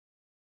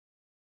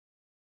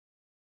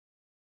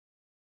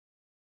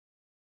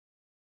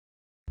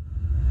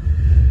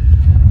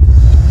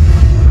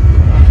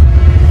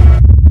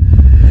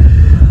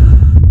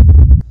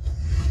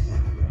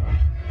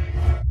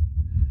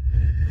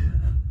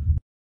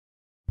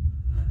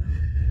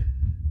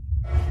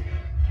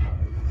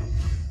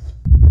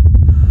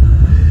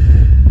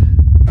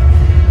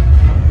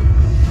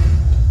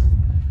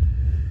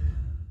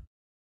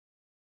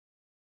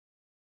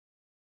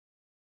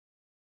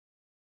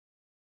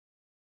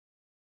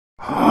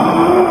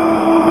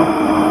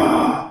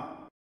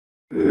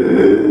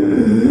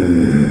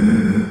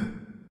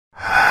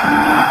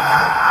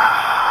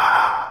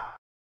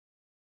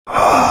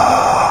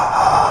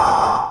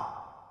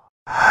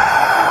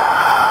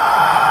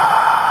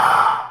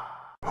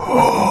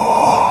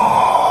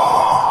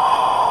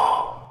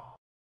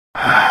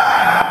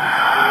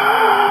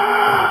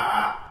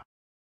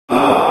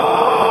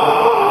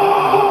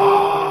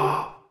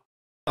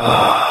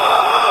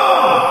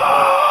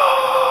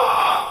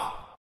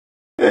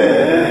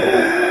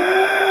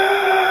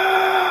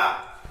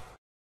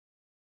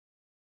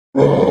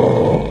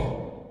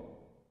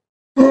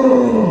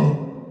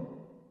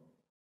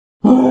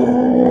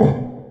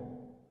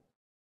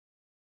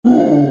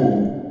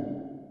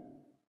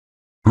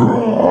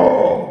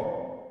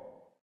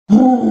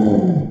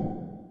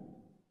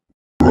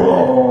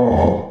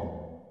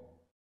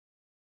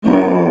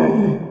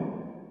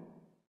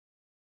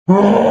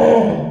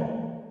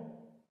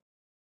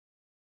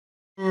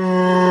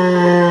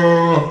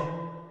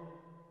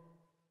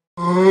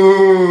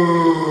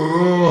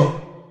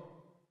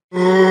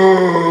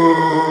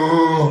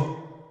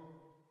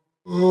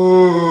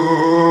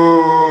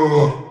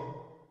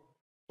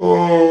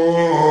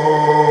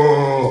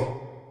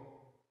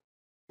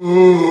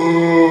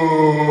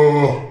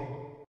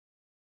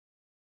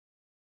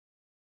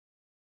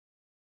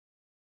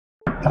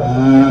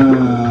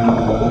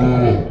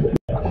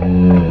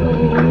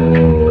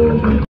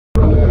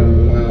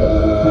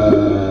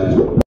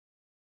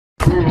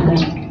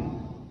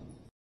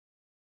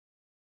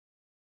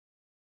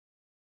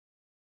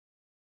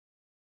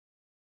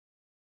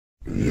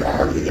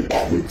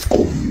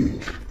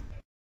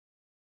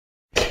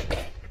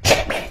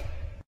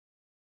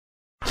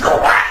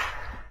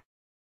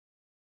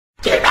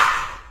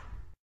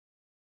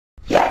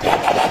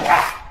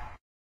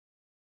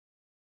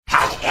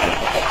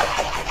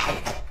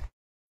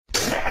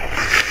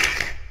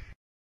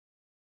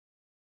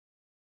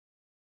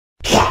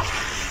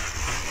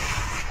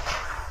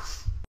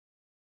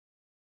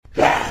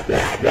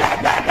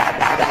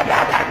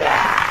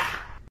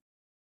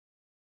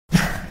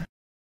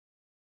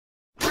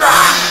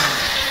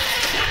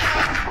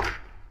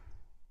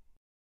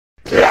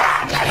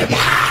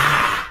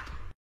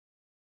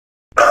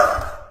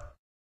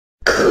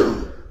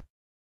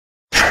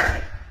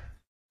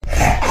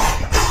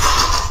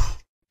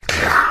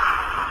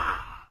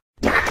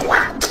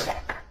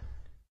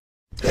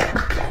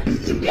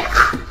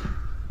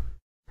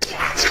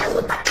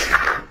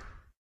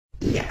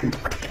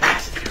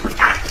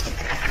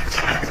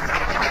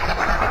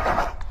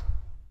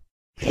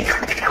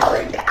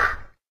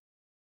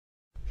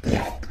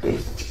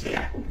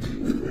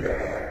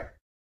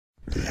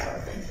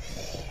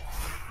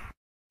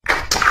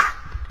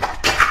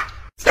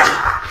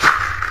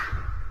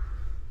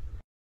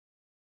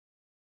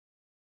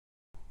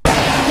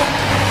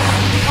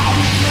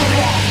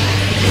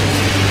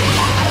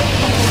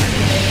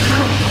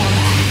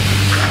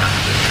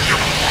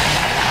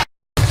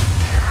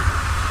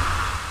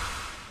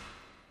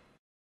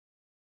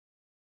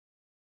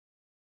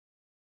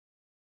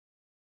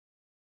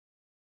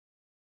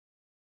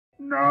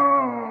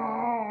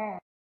 No!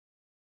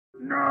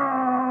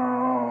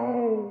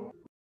 No!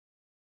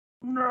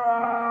 No!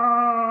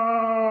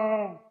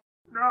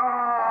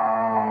 No!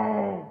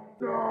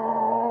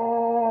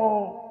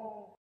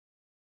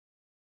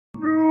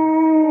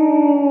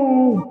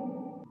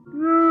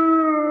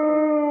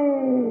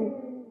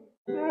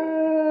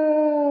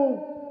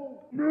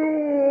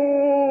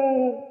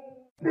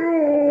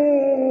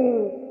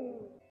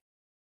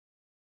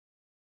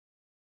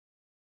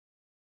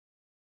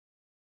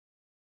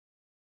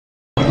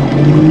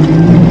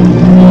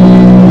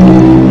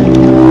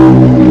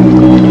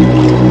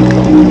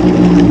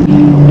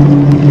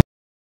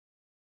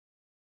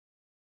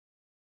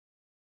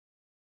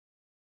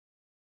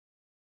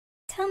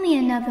 Tell me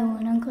another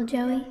one, Uncle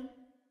Joey.